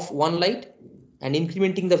switching off one light, and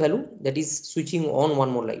incrementing the value, that is switching on one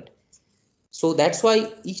more light. So that's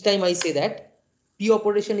why each time I say that p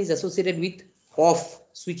operation is associated with off,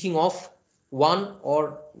 switching off one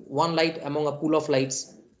light among a pool of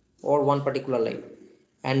lights or one particular light,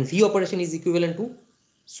 and v operation is equivalent to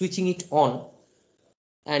switching it on,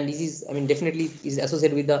 and this is, I mean, definitely is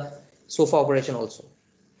associated with the sofa operation also.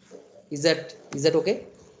 Is that okay?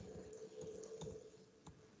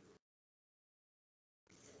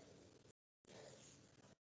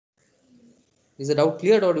 Is the doubt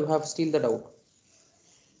cleared, or you have still the doubt?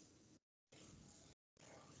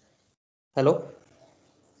 Hello?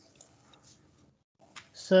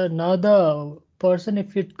 Sir, now the person,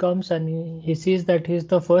 if it comes and he sees that he's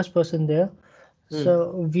the first person there,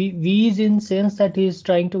 so V is in sense that he is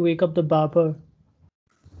trying to wake up the barber.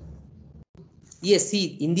 Yes,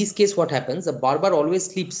 see, in this case what happens, the barber always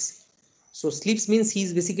sleeps. So sleeps means he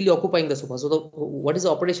is basically occupying the sofa. So what is the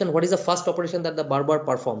operation, what is the first operation that the barber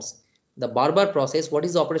performs? The barber process, what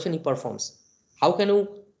is the operation he performs? How can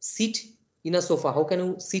you sit in a sofa? How can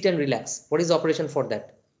you sit and relax? What is the operation for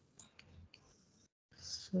that?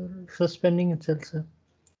 Sir, suspending itself, sir.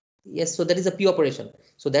 Yes, so that is a p operation.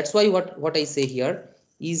 So that's why what I say here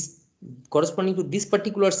is corresponding to this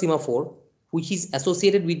particular semaphore, which is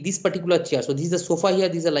associated with this particular chair. So this is a sofa here,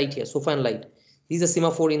 this is a light here, sofa and light. This is a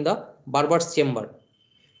semaphore in the barber's chamber.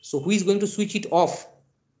 So who is going to switch it off?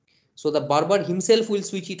 So the barber himself will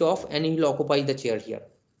switch it off and he will occupy the chair here.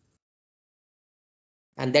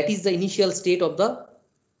 And that is the initial state of the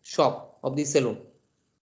shop, of the salon.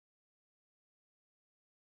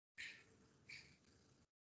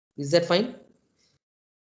 Is that fine?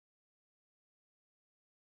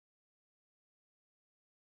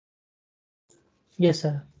 Yes,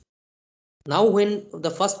 sir. Now when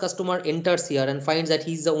the first customer enters here and finds that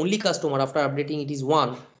he is the only customer, after updating it is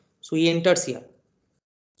 1, so he enters here.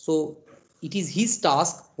 So it is his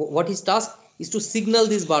task, what his task is to signal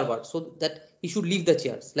this barber so that he should leave the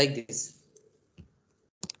chairs like this.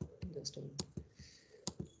 Just a minute.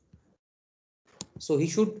 So he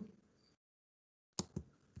should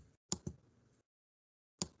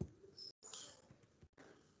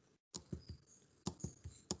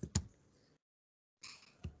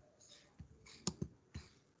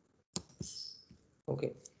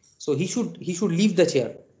okay, so he should leave the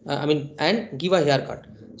chair, I mean, and give a haircut.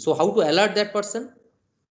 So how to alert that person?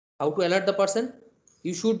 How to alert the person?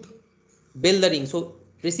 You should bell the ring. So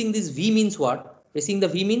pressing this V means what? Pressing the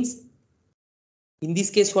V means, in this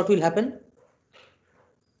case, what will happen?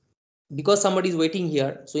 Because somebody is waiting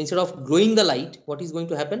here, so instead of glowing the light, what is going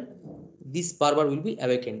to happen? This barber will be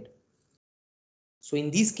awakened. So in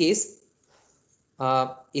this case,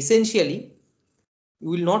 essentially, you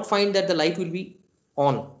will not find that the light will be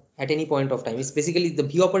on at any point of time. It's basically the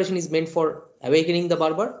B operation is meant for awakening the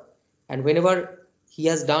barber, and whenever he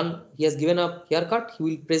has given a haircut, he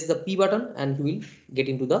will press the P button and he will get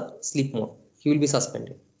into the sleep mode. He will be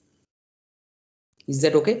suspended. Is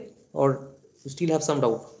that okay, or you still have some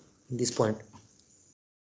doubt in this point?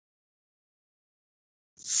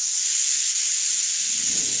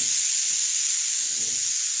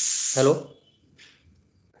 Hello.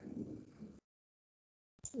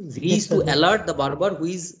 V is to alert the barber who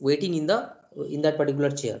is waiting in that particular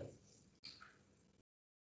chair.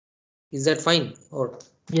 Is that fine? Or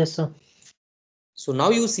yes, sir. so now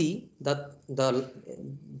you see that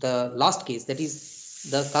the last case, that is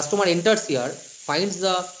the customer enters here, finds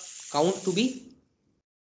the count to be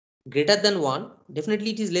greater than 1.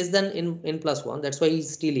 Definitely it is less than n plus 1. That's why he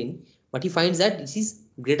is still in. But he finds that this is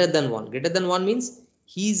greater than 1. Greater than 1 means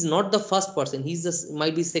he is not the first person. He is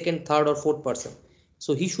might be second, third, or fourth person.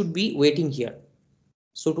 So he should be waiting here.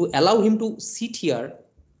 So to allow him to sit here,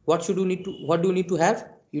 what do you need to have?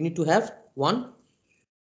 You need to have one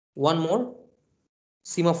more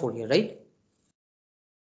semaphore here, right?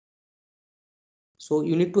 So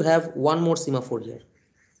you need to have one more semaphore here,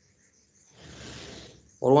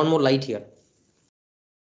 or one more light here.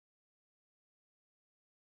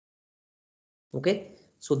 Okay,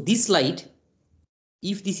 so this light,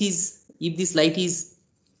 if this light is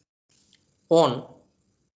on,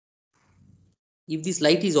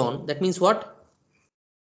 that means what?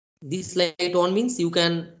 This light on means you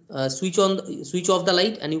can switch off the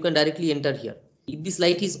light and you can directly enter here. If this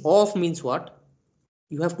light is off means what?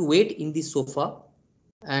 You have to wait in this sofa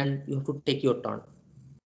and you have to take your turn.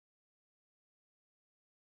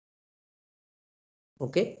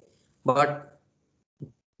 Okay, but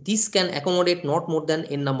this can accommodate not more than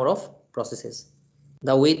n number of processes,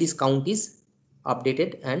 the way this count is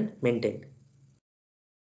updated and maintained.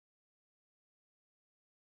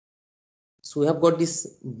 So we have got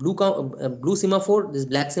this blue semaphore, this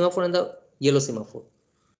black semaphore, and the yellow semaphore.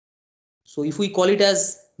 So if we call it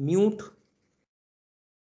as mute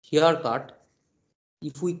haircut,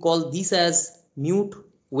 if we call this as mute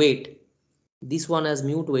wait, this one as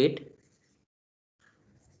mute wait,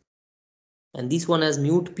 and this one as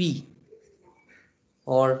mute P,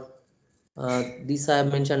 or this I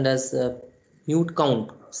have mentioned as mute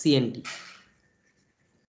count CNT.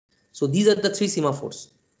 So these are the three semaphores.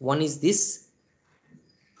 One is this,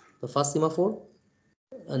 the first semaphore,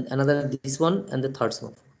 and another this one, and the third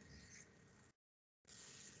semaphore.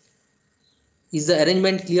 Is the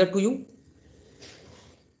arrangement clear to you?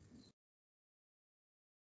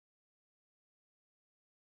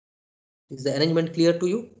 Is the arrangement clear to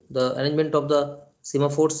you? The arrangement of the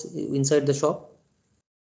semaphores inside the shop?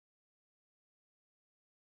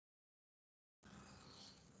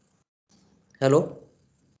 Hello?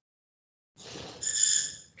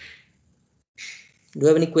 Do you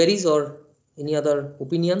have any queries or any other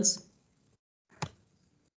opinions?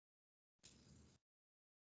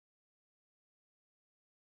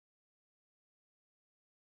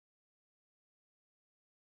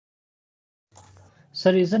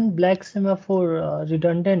 Sir, isn't black semaphore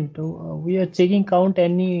redundant? We are checking count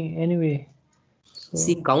anyway. So,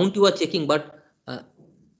 see, count you are checking, but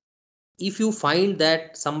if you find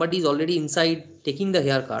that somebody is already inside taking the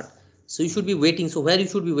haircut, so you should be waiting. So where you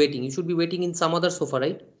should be waiting? You should be waiting in some other sofa,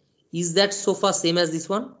 right? Is that sofa same as this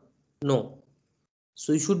one? No.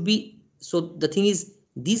 So you should be, so the thing is,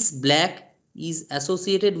 this black is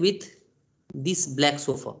associated with this black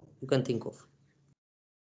sofa, you can think of.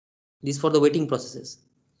 This for the waiting processes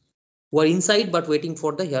who are inside but waiting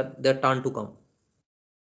for their turn to come.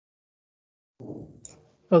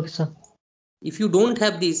 okay, sir. If you don't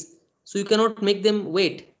have this, so you cannot make them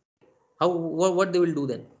wait. What they will do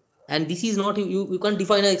then? And this is not, you can't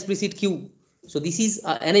define an explicit queue. So this is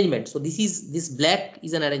arrangement. So this black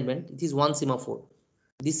is an arrangement. It is one semaphore.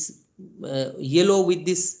 This yellow with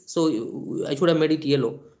this, so I should have made it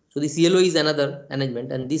yellow. So this yellow is another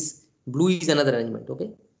arrangement, and this blue is another arrangement.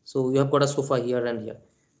 Okay, so you have got a sofa here and here.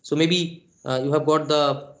 So maybe you have got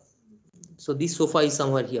so this sofa is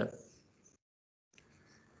somewhere here.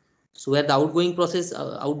 So where the outgoing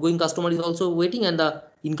outgoing customer is also waiting and the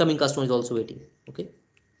incoming customer is also waiting. Okay,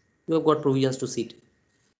 you have got provisions to sit.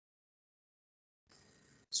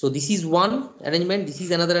 So this is one arrangement, this is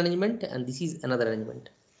another arrangement, and this is another arrangement.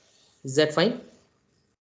 Is that fine?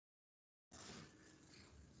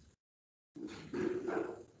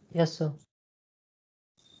 Yes, sir.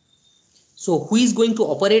 So who is going to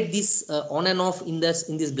operate this on and off in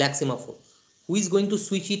this black semaphore? Who is going to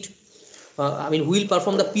switch it? Who will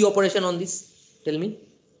perform the P operation on this? Tell me.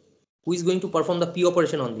 Who is going to perform the P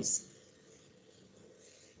operation on this?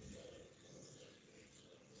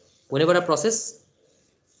 whenever a process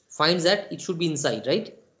finds that it should be inside,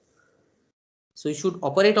 right? So it should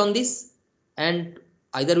operate on this, and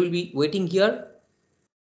either will be waiting here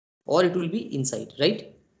or it will be inside,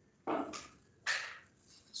 right?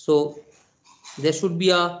 So there should be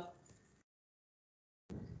a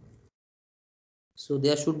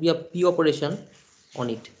P operation on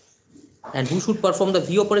it. And who should perform the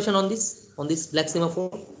V operation on this black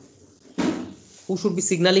semaphore? Who should be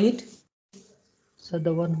signaling it? So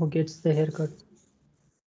the one who gets the haircut.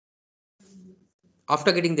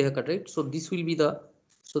 After getting the haircut, right? So this will be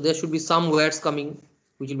so there should be some words coming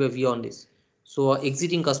which will be a V on this. So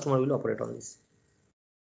exiting customer will operate on this.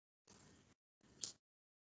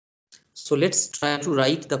 So let's try to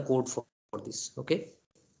write the code for this. Okay.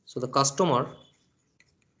 So the customer,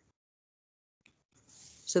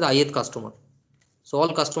 say the ith customer. So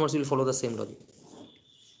all customers will follow the same logic.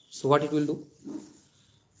 So what it will do?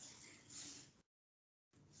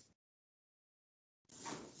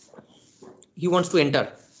 He wants to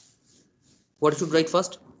enter. What should write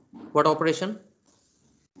first? What operation?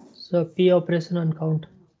 So P operation on count.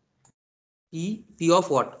 P of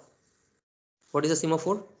what? What is the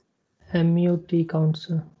semaphore? MUT count,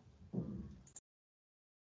 sir.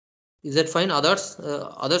 Is that fine? Others,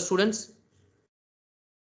 other students?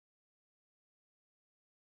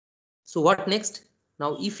 So what next?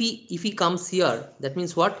 Now if he comes here, that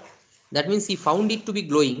means what? That means he found it to be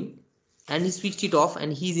glowing and he switched it off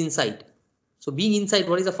and he's inside. So being inside,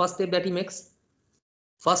 what is the first step that he makes?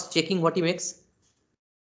 First checking what he makes.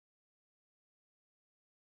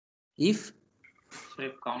 If So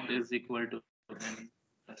if count is equal to, then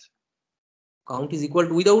plus. Count is equal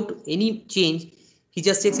to, without any change, he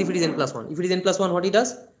just checks if it is n plus 1. If it is n plus 1, what he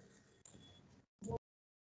does?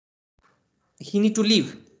 He need to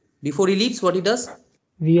leave. Before he leaves, what he does?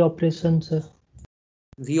 V operation, sir.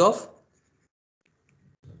 V of,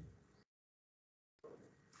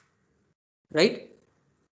 right?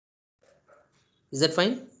 Is that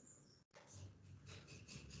fine?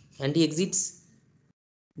 And he exits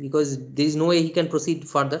because there is no way he can proceed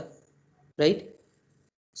further, right?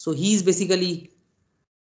 So he is basically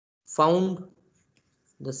found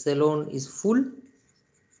the salon is full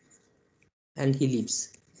and he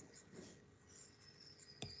leaves.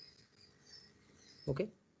 Okay.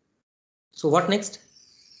 So what next?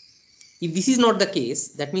 If this is not the case,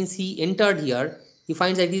 that means he entered here, he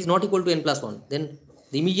finds that it is not equal to n plus 1. Then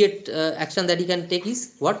the immediate action that he can take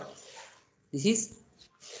is what? This is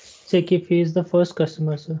Check if he is the first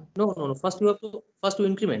customer, sir. no. First you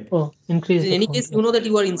increment. Oh, increase In the any count. case, you know that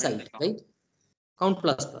you are inside, right? Count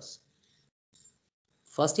plus plus.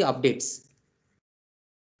 First he updates.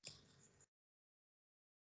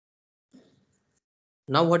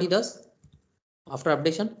 Now what he does after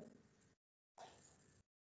updation?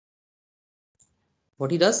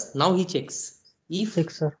 What he does? Now he checks if Check,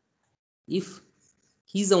 sir. if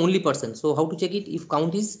he is the only person. So how to check it? If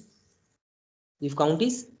count is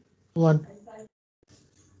 1.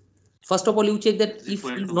 first of all, you check that Is if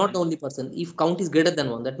equal he is to not one. the only person. If count is greater than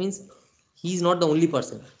 1, that means he is not the only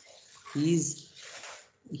person. He is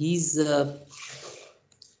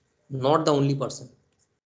not the only person.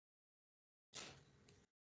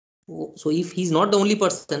 So if he is not the only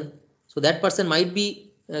person, so that person might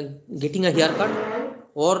be getting a haircut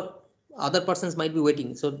or other persons might be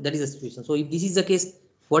waiting. So that is the situation. So if this is the case,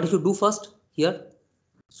 what he should do first here?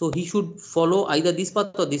 So he should follow either this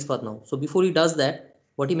path or this path now. So before he does that,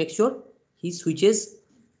 what he makes sure? He switches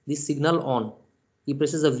this signal on. He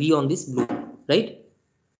presses a V on this blue, right?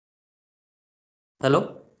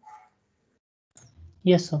 Hello?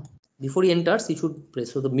 Yes, sir. Before he enters, he should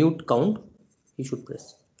press. So the mute count, he should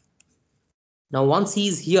press. Now once he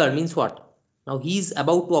is here means what? Now he is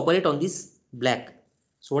about to operate on this black.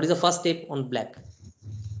 So what is the first step on black?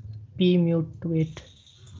 P mute to it.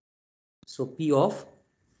 So P of,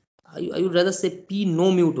 I would rather say P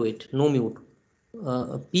no mute to it, no mute.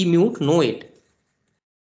 P mute no it,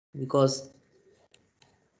 because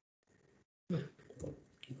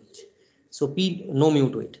so P no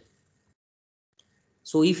mute to it.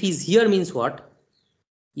 So if he's here means what?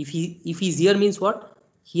 If he's here means what?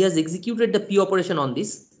 He has executed the P operation on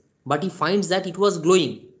this, but he finds that it was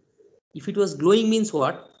glowing. If it was glowing means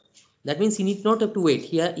what? That means he need not have to wait.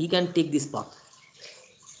 Here he can take this path.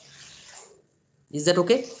 Is that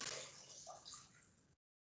okay?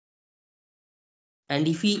 And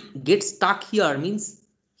if he gets stuck here means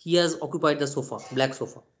he has occupied the sofa, black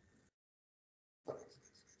sofa.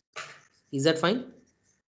 Is that fine?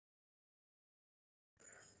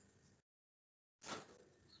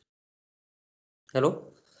 Hello?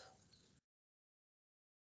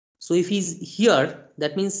 So if he's here,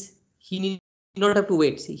 that means he needs not have to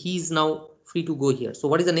wait. See, he is now free to go here. So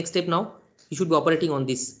what is the next step now? He should be operating on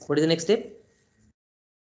this. What is the next step?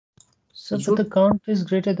 So, but the count is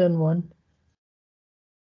greater than 1.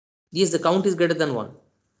 Yes, the count is greater than 1.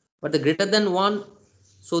 But the greater than 1,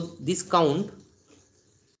 so this count,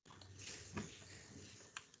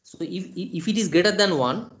 so if it is greater than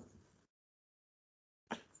 1,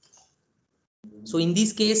 so in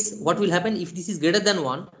this case, what will happen if this is greater than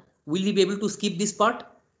 1? Will we be able to skip this part?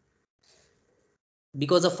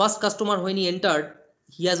 Because the first customer, when he entered,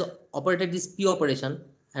 he has operated this P operation.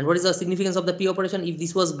 And what is the significance of the P operation? If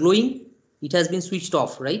this was glowing, it has been switched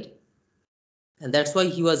off, right? And that's why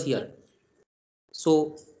he was here.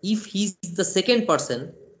 So if he's the second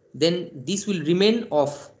person, then this will remain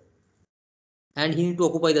off and he need to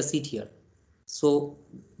occupy the seat here. So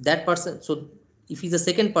that person, so if he's the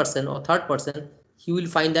second person or third person, he will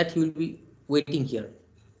find that he will be waiting here.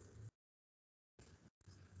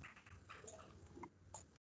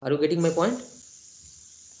 Are you getting my point?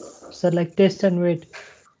 So like test and wait.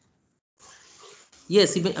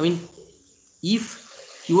 Yes, even, I mean,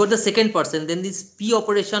 if you are the second person, then this P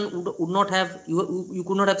operation would not have, you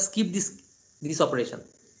could not have skipped this operation.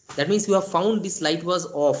 That means you have found this light was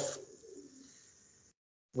off.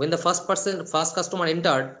 When the first customer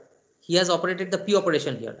entered, he has operated the P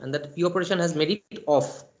operation here, and that P operation has made it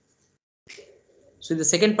off. So if the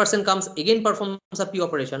second person comes again, performs a P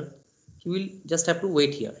operation, he will just have to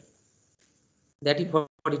wait here. That is what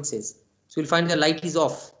it says. So you'll find the light is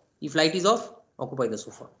off. If light is off, occupy the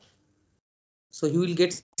sofa. So he will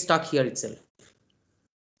get stuck here itself.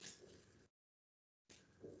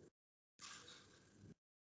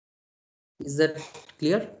 Is that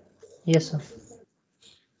clear? Yes, sir.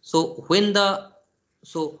 So when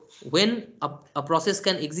a process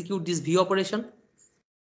can execute this V operation,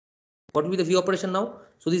 what will be the V operation now?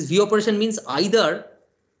 So this V operation means either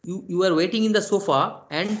you are waiting in the sofa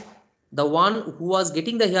and the one who was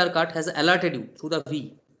getting the haircut has alerted you through the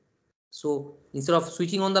V. So instead of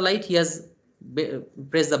switching on the light, he has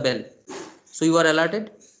pressed the bell. So you are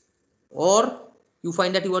alerted, or you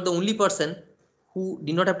find that you are the only person who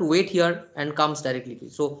did not have to wait here and comes directly.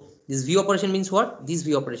 So this V operation means what? This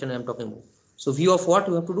V operation I am talking about. So V of what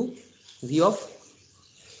you have to do? V of,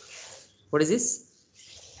 what is this?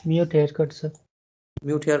 Mute haircut, sir.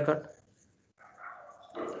 Mute haircut.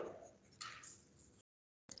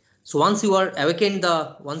 So once you have awakened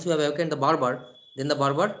the barber, then the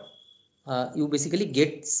barber, you basically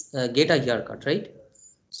get a haircut, right?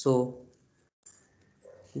 So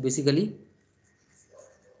you basically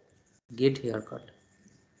get haircut.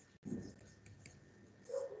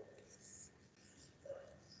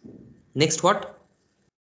 Next what?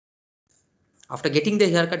 After getting the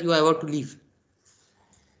haircut, you are about to leave.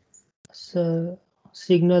 So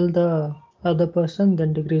signal the other person,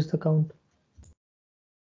 then decrease the count.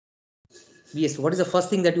 Yes, what is the first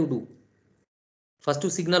thing that you do? First to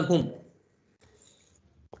signal whom?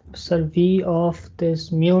 Sir, V of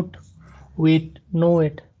this mute, wait, no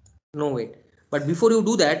wait. No, wait. But before you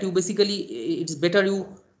do that, you basically, it's better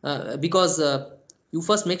you, because you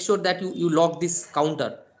first make sure that you lock this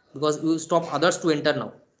counter, because you stop others to enter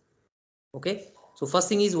now. Okay. So first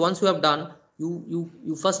thing is, once you have done,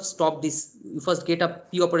 you first stop this, you first get a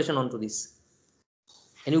P operation onto this,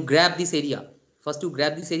 and you grab this area. First you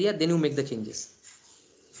grab this area, then you make the changes.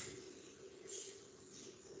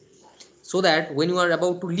 So that when you are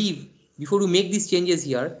about to leave, before you make these changes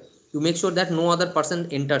here, you make sure that no other person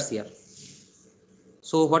enters here.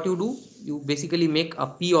 So what you do, you basically make a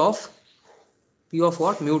P of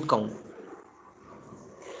what? Mute count.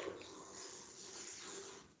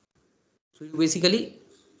 So you basically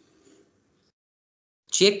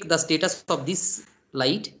check the status of this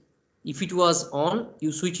light. If it was on,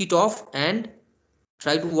 you switch it off and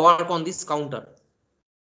try to work on this counter.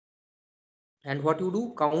 And what you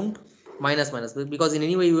do, count minus, because in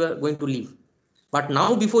any way you are going to leave. But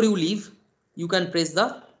now before you leave, you can press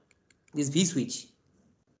this V switch.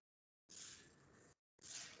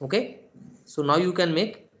 Okay. So now you can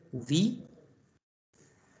make V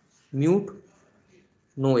mute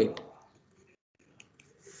no wait.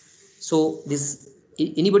 So this,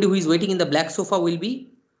 anybody who is waiting in the black sofa will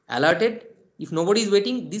be alerted. If nobody is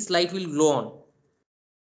waiting, this light will glow on.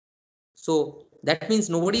 So that means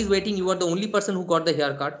nobody is waiting. You are the only person who got the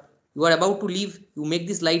haircut. You are about to leave. You make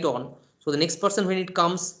this light on. So the next person, when it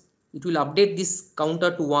comes, it will update this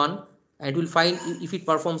counter to 1, and it will find if it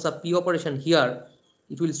performs a P operation here,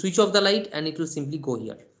 it will switch off the light and it will simply go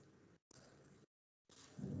here.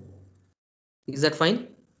 Is that fine?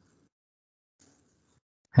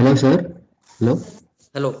 Hello, sir. Hello.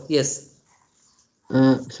 Hello. Yes.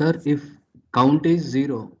 Sir, if count is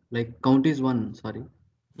 0, like count is 1, sorry.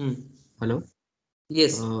 Hello?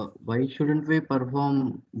 Yes. Why shouldn't we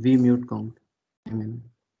perform v mute count? I mean,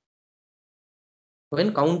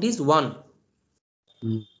 When count is 1.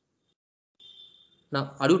 hmm.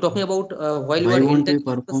 Now, are you talking about while you Why are won't we entering into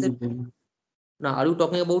the perform session? them? Now, are you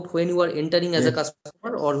talking about when you are entering as a Yes.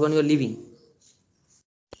 customer or when you are leaving?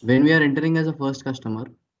 When we are entering as a first customer,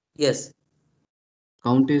 Yes.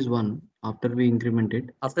 count is 1 after we increment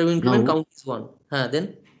it. After we increment, Now, count is 1.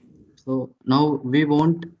 Then so now we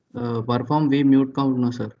won't perform v mute count, no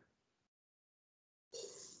sir.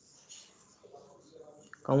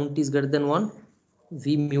 count is greater than 1.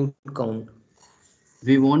 We mute count.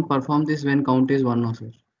 We won't perform this when count is 1, no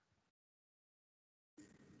sir.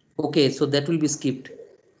 Okay, so that will be skipped.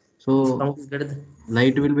 If So count is greater than,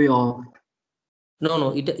 light will be off.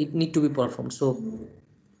 no, it need to be performed. So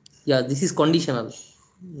yeah, this is conditional.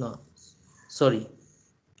 No, sorry.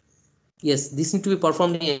 Yes, this need to be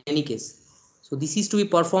performed in any case. So this is to be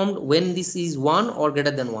performed when this is 1 or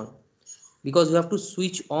greater than 1, because you have to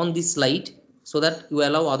switch on this light so that you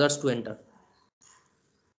allow others to enter.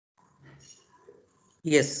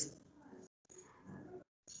 Yes.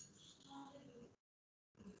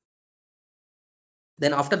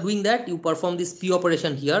 Then after doing that, you perform this P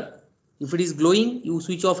operation here. If it is glowing, you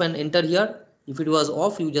switch off and enter here. If it was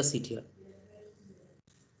off, you just sit here.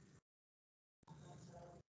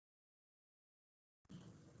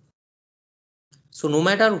 So no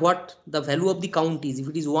matter what the value of the count is, if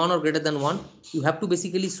it is 1 or greater than 1, you have to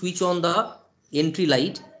basically switch on the entry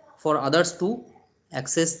light for others to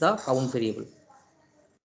access the count variable.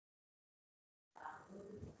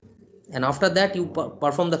 And after that, you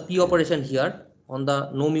perform the P operation here on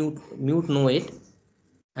the no mute no wait,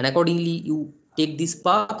 and accordingly you take this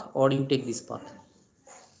path or you take this path.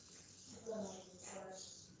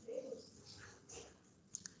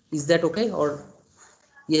 Is that okay? Or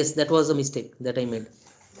yes, that was a mistake that I made.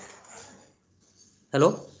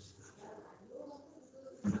 Hello?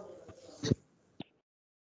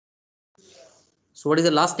 So what is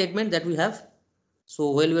the last statement that we have? So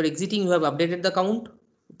while you are exiting, you have updated the count.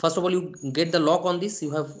 First of all, you get the lock on this.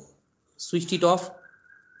 You have switched it off.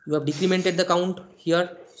 You have decremented the count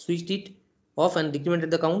here, switched it off and decremented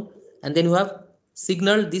the count. And then you have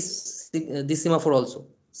signaled this semaphore also.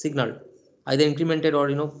 Signaled. Either incremented or,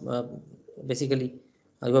 basically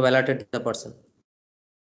you have alerted the person.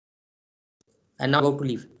 And now about to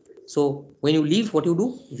leave. So when you leave, what you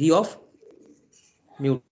do? V off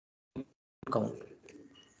mute count.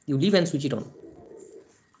 You leave and switch it on.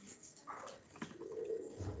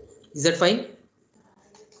 Is that fine?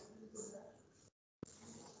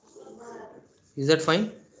 Is that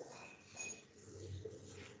fine?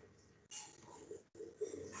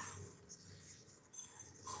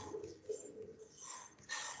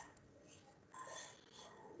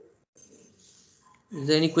 Is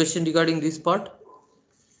there any question regarding this part?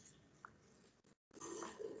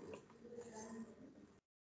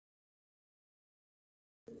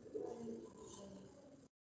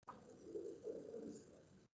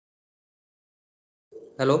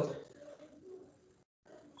 Hello?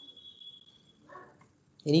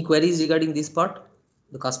 Any queries regarding this part,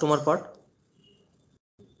 the customer part?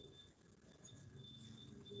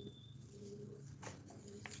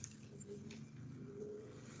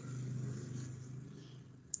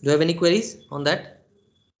 Do you have any queries on that?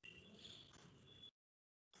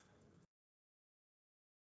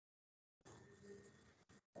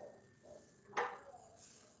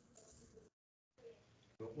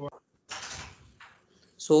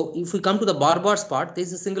 So if we come to the Barber's part, there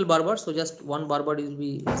is a single Barber. So just one Barber will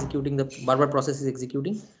be executing, the Barber process is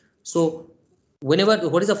executing. So whenever,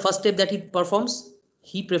 what is the first step that he performs?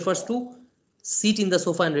 He prefers to sit in the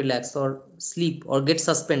sofa and relax or sleep or get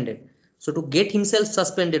suspended. So to get himself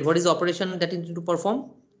suspended, what is the operation that he needs to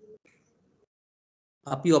perform?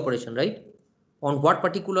 A P operation, right? On what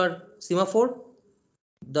particular semaphore?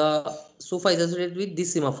 The sofa is associated with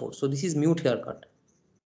this semaphore. So this is mute haircut.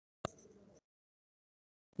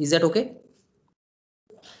 Is that okay?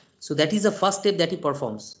 So that is the first step that he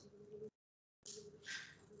performs.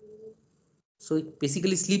 So it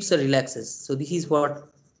basically sleeps or relaxes. So this is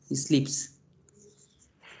what he sleeps.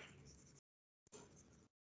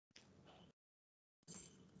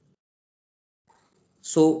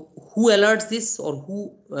 So who alerts this or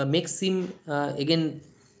who makes him again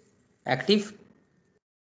active?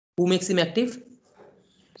 Who makes him active?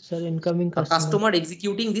 Sir, incoming A customer. customer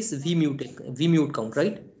executing this v mute count,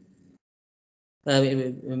 right?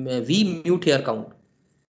 V mute hair count.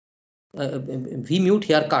 V mute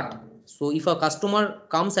haircut. So if a customer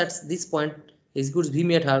comes at this point, executes V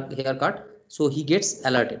mute haircut, so he gets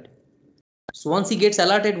alerted. So once he gets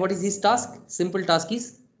alerted, what is his task? Simple task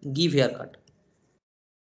is give haircut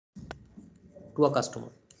to a customer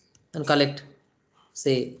and collect,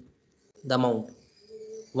 say, the amount.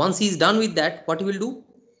 Once he is done with that, what he will do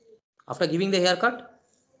after giving the haircut?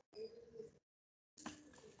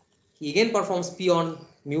 He again performs P on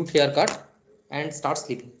mute haircut and starts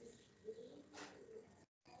sleeping.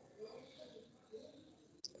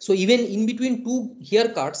 So even in between two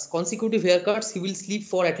haircuts, consecutive haircuts, he will sleep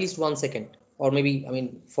for at least 1 second, or maybe, I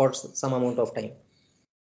mean, for some amount of time.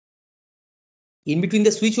 In between the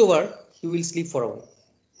switchover, he will sleep for a while.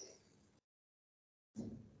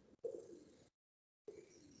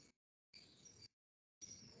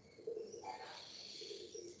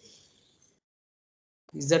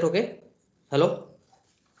 Is that okay? Hello?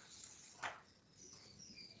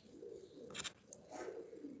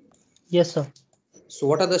 Yes, sir. So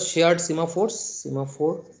what are the shared semaphores?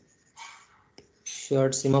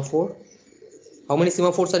 Shared semaphore. How many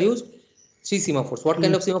semaphores are used? 3 semaphores. What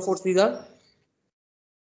kind of semaphores these are?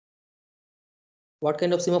 What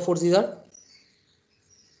kind of semaphores these are?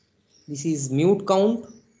 This is mute count.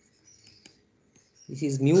 This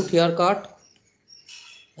is mute haircut.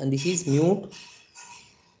 And this is mute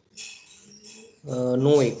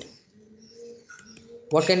no wait.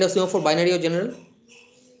 What kind of semaphore? Binary or general?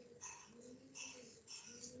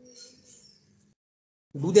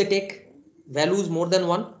 Do they take values more than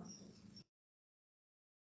one?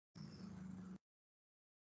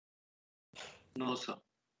 No, sir.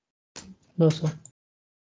 No, sir.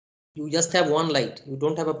 You just have one light. You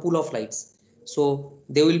don't have a pool of lights. So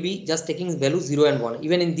they will be just taking values 0 and 1.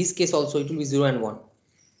 Even in this case also it will be 0 and 1.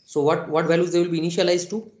 So what values they will be initialized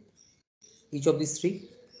to? Each of these three.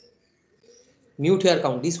 Mute hair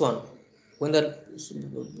count. This one. When the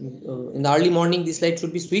in the early morning this light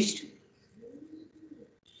should be switched.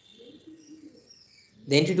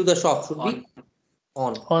 The entry to the shop should be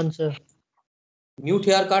on. On, sir. Mute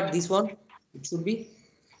haircut, this one, it should be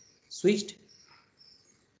switched.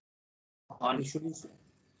 On. It should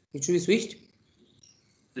be switched.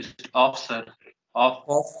 Just off, sir. Off.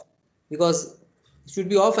 Off, because it should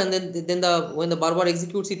be off, and then when the barber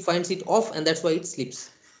executes, it finds it off, and that's why it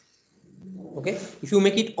sleeps. Okay, if you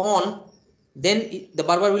make it on, then the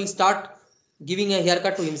barber will start giving a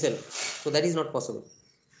haircut to himself. So that is not possible.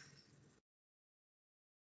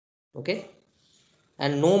 Okay,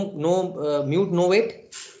 and no mute, no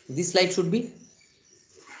wait. This light should be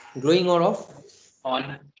glowing or off.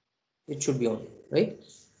 On. It should be on, right?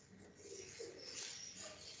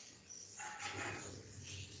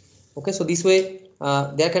 Okay, so this way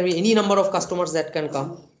there can be any number of customers that can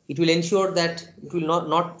come. It will ensure that it will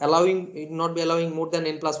not be allowing more than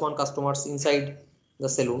n+1 customers inside the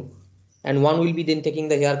saloon, and one will be then taking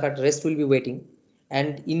the haircut, rest will be waiting.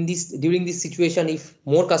 And in this, during this situation, if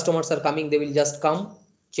more customers are coming, they will just come,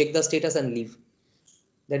 check the status and leave.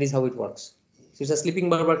 That is how it works. So it's a sleeping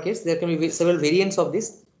barber case. There can be several variants of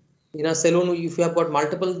this. In a saloon, if you have got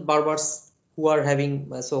multiple barbers who are having,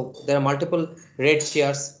 so there are multiple red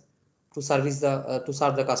chairs to service the to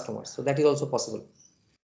serve the customers. So that is also possible.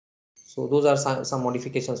 So those are some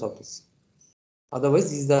modifications of this. Otherwise,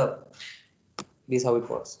 this is how it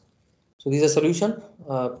works. So this is a solution.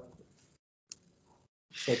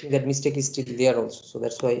 So I think that mistake is still there also. So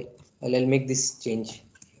that's why I'll make this change.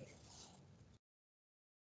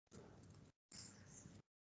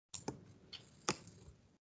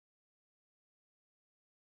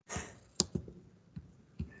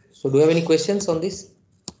 So do you have any questions on this?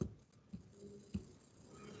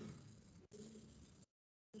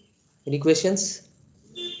 Any questions?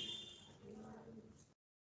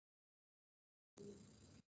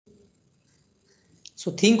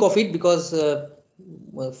 So think of it, because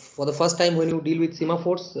for the first time when you deal with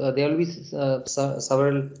semaphores, there will be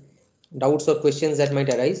several doubts or questions that might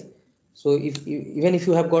arise. So even if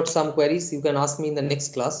you have got some queries, you can ask me in the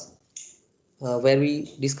next class, where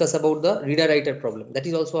we discuss about the reader-writer problem. That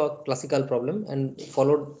is also a classical problem, and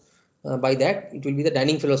followed by that it will be the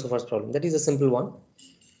dining philosopher's problem. That is a simple one.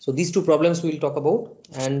 So these two problems we will talk about,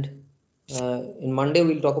 and in Monday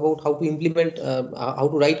we will talk about how to implement, how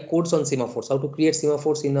to write codes on semaphores, how to create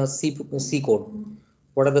semaphores in a C code.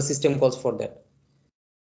 What are the system calls for that?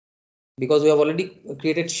 Because we have already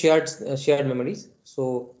created shared memories.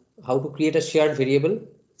 So how to create a shared variable,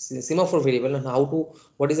 semaphore variable, and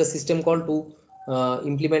what is the system called to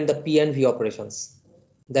implement the P and V operations,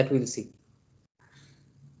 that we will see.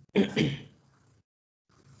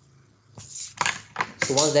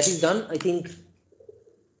 So once that is done, I think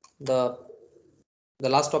the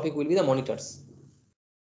last topic will be the monitors,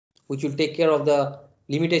 which will take care of the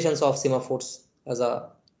limitations of semaphores as a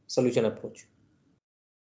solution approach.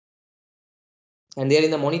 And there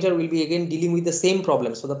in the monitor we'll be again dealing with the same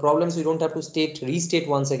problems. So the problems we don't have to restate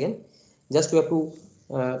once again, just we have to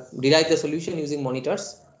derive the solution using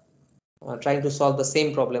monitors, trying to solve the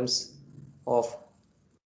same problems of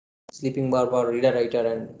sleeping barber, reader writer,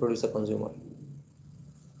 and producer consumer.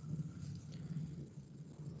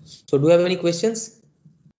 So do you have any questions?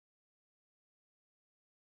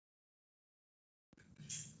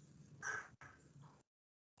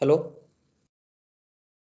 Hello?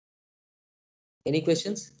 Any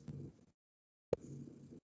questions?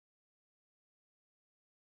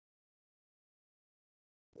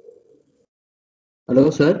 Hello,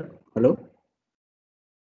 sir. Hello.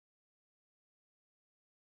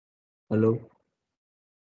 Hello.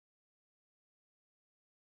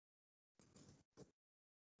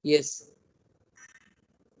 Yes.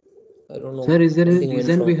 I don't know. Sir, is there a Something went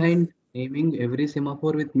reason wrong. behind naming every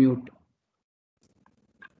semaphore with mute?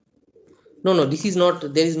 No, this is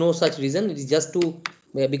not. There is no such reason. It is just to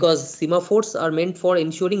because semaphores are meant for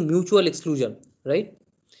ensuring mutual exclusion, right?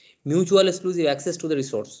 Mutual exclusive access to the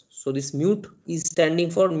resource. So this mute is standing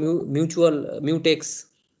for mutual mutex,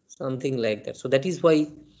 something like that. So that is why.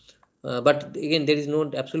 But again, there is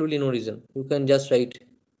absolutely no reason. You can just write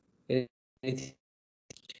anything.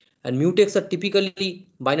 And mutex are typically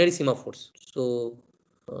binary semaphores. So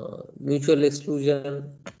mutual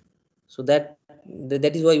exclusion. So that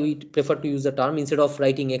is why we prefer to use the term instead of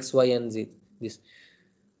writing x, y, and z. This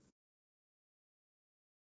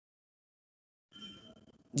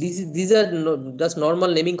these are just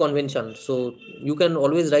normal naming convention. So you can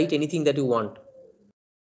always write anything that you want.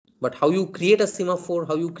 But how you create a semaphore,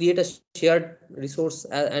 how you create a shared resource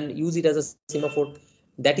and use it as a semaphore,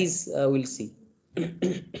 that is we'll see.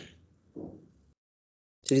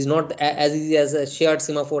 So it is not as easy as a shared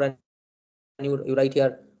semaphore and you write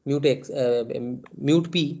here mute x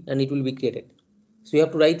mute p and it will be created. So you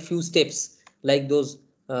have to write few steps like those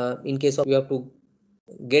in case of you have to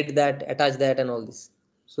get that, attach that, and all this.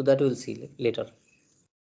 So that we'll see later.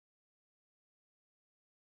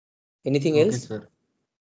 Anything Okay, else? sir.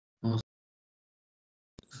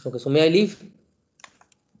 Okay, so may I leave?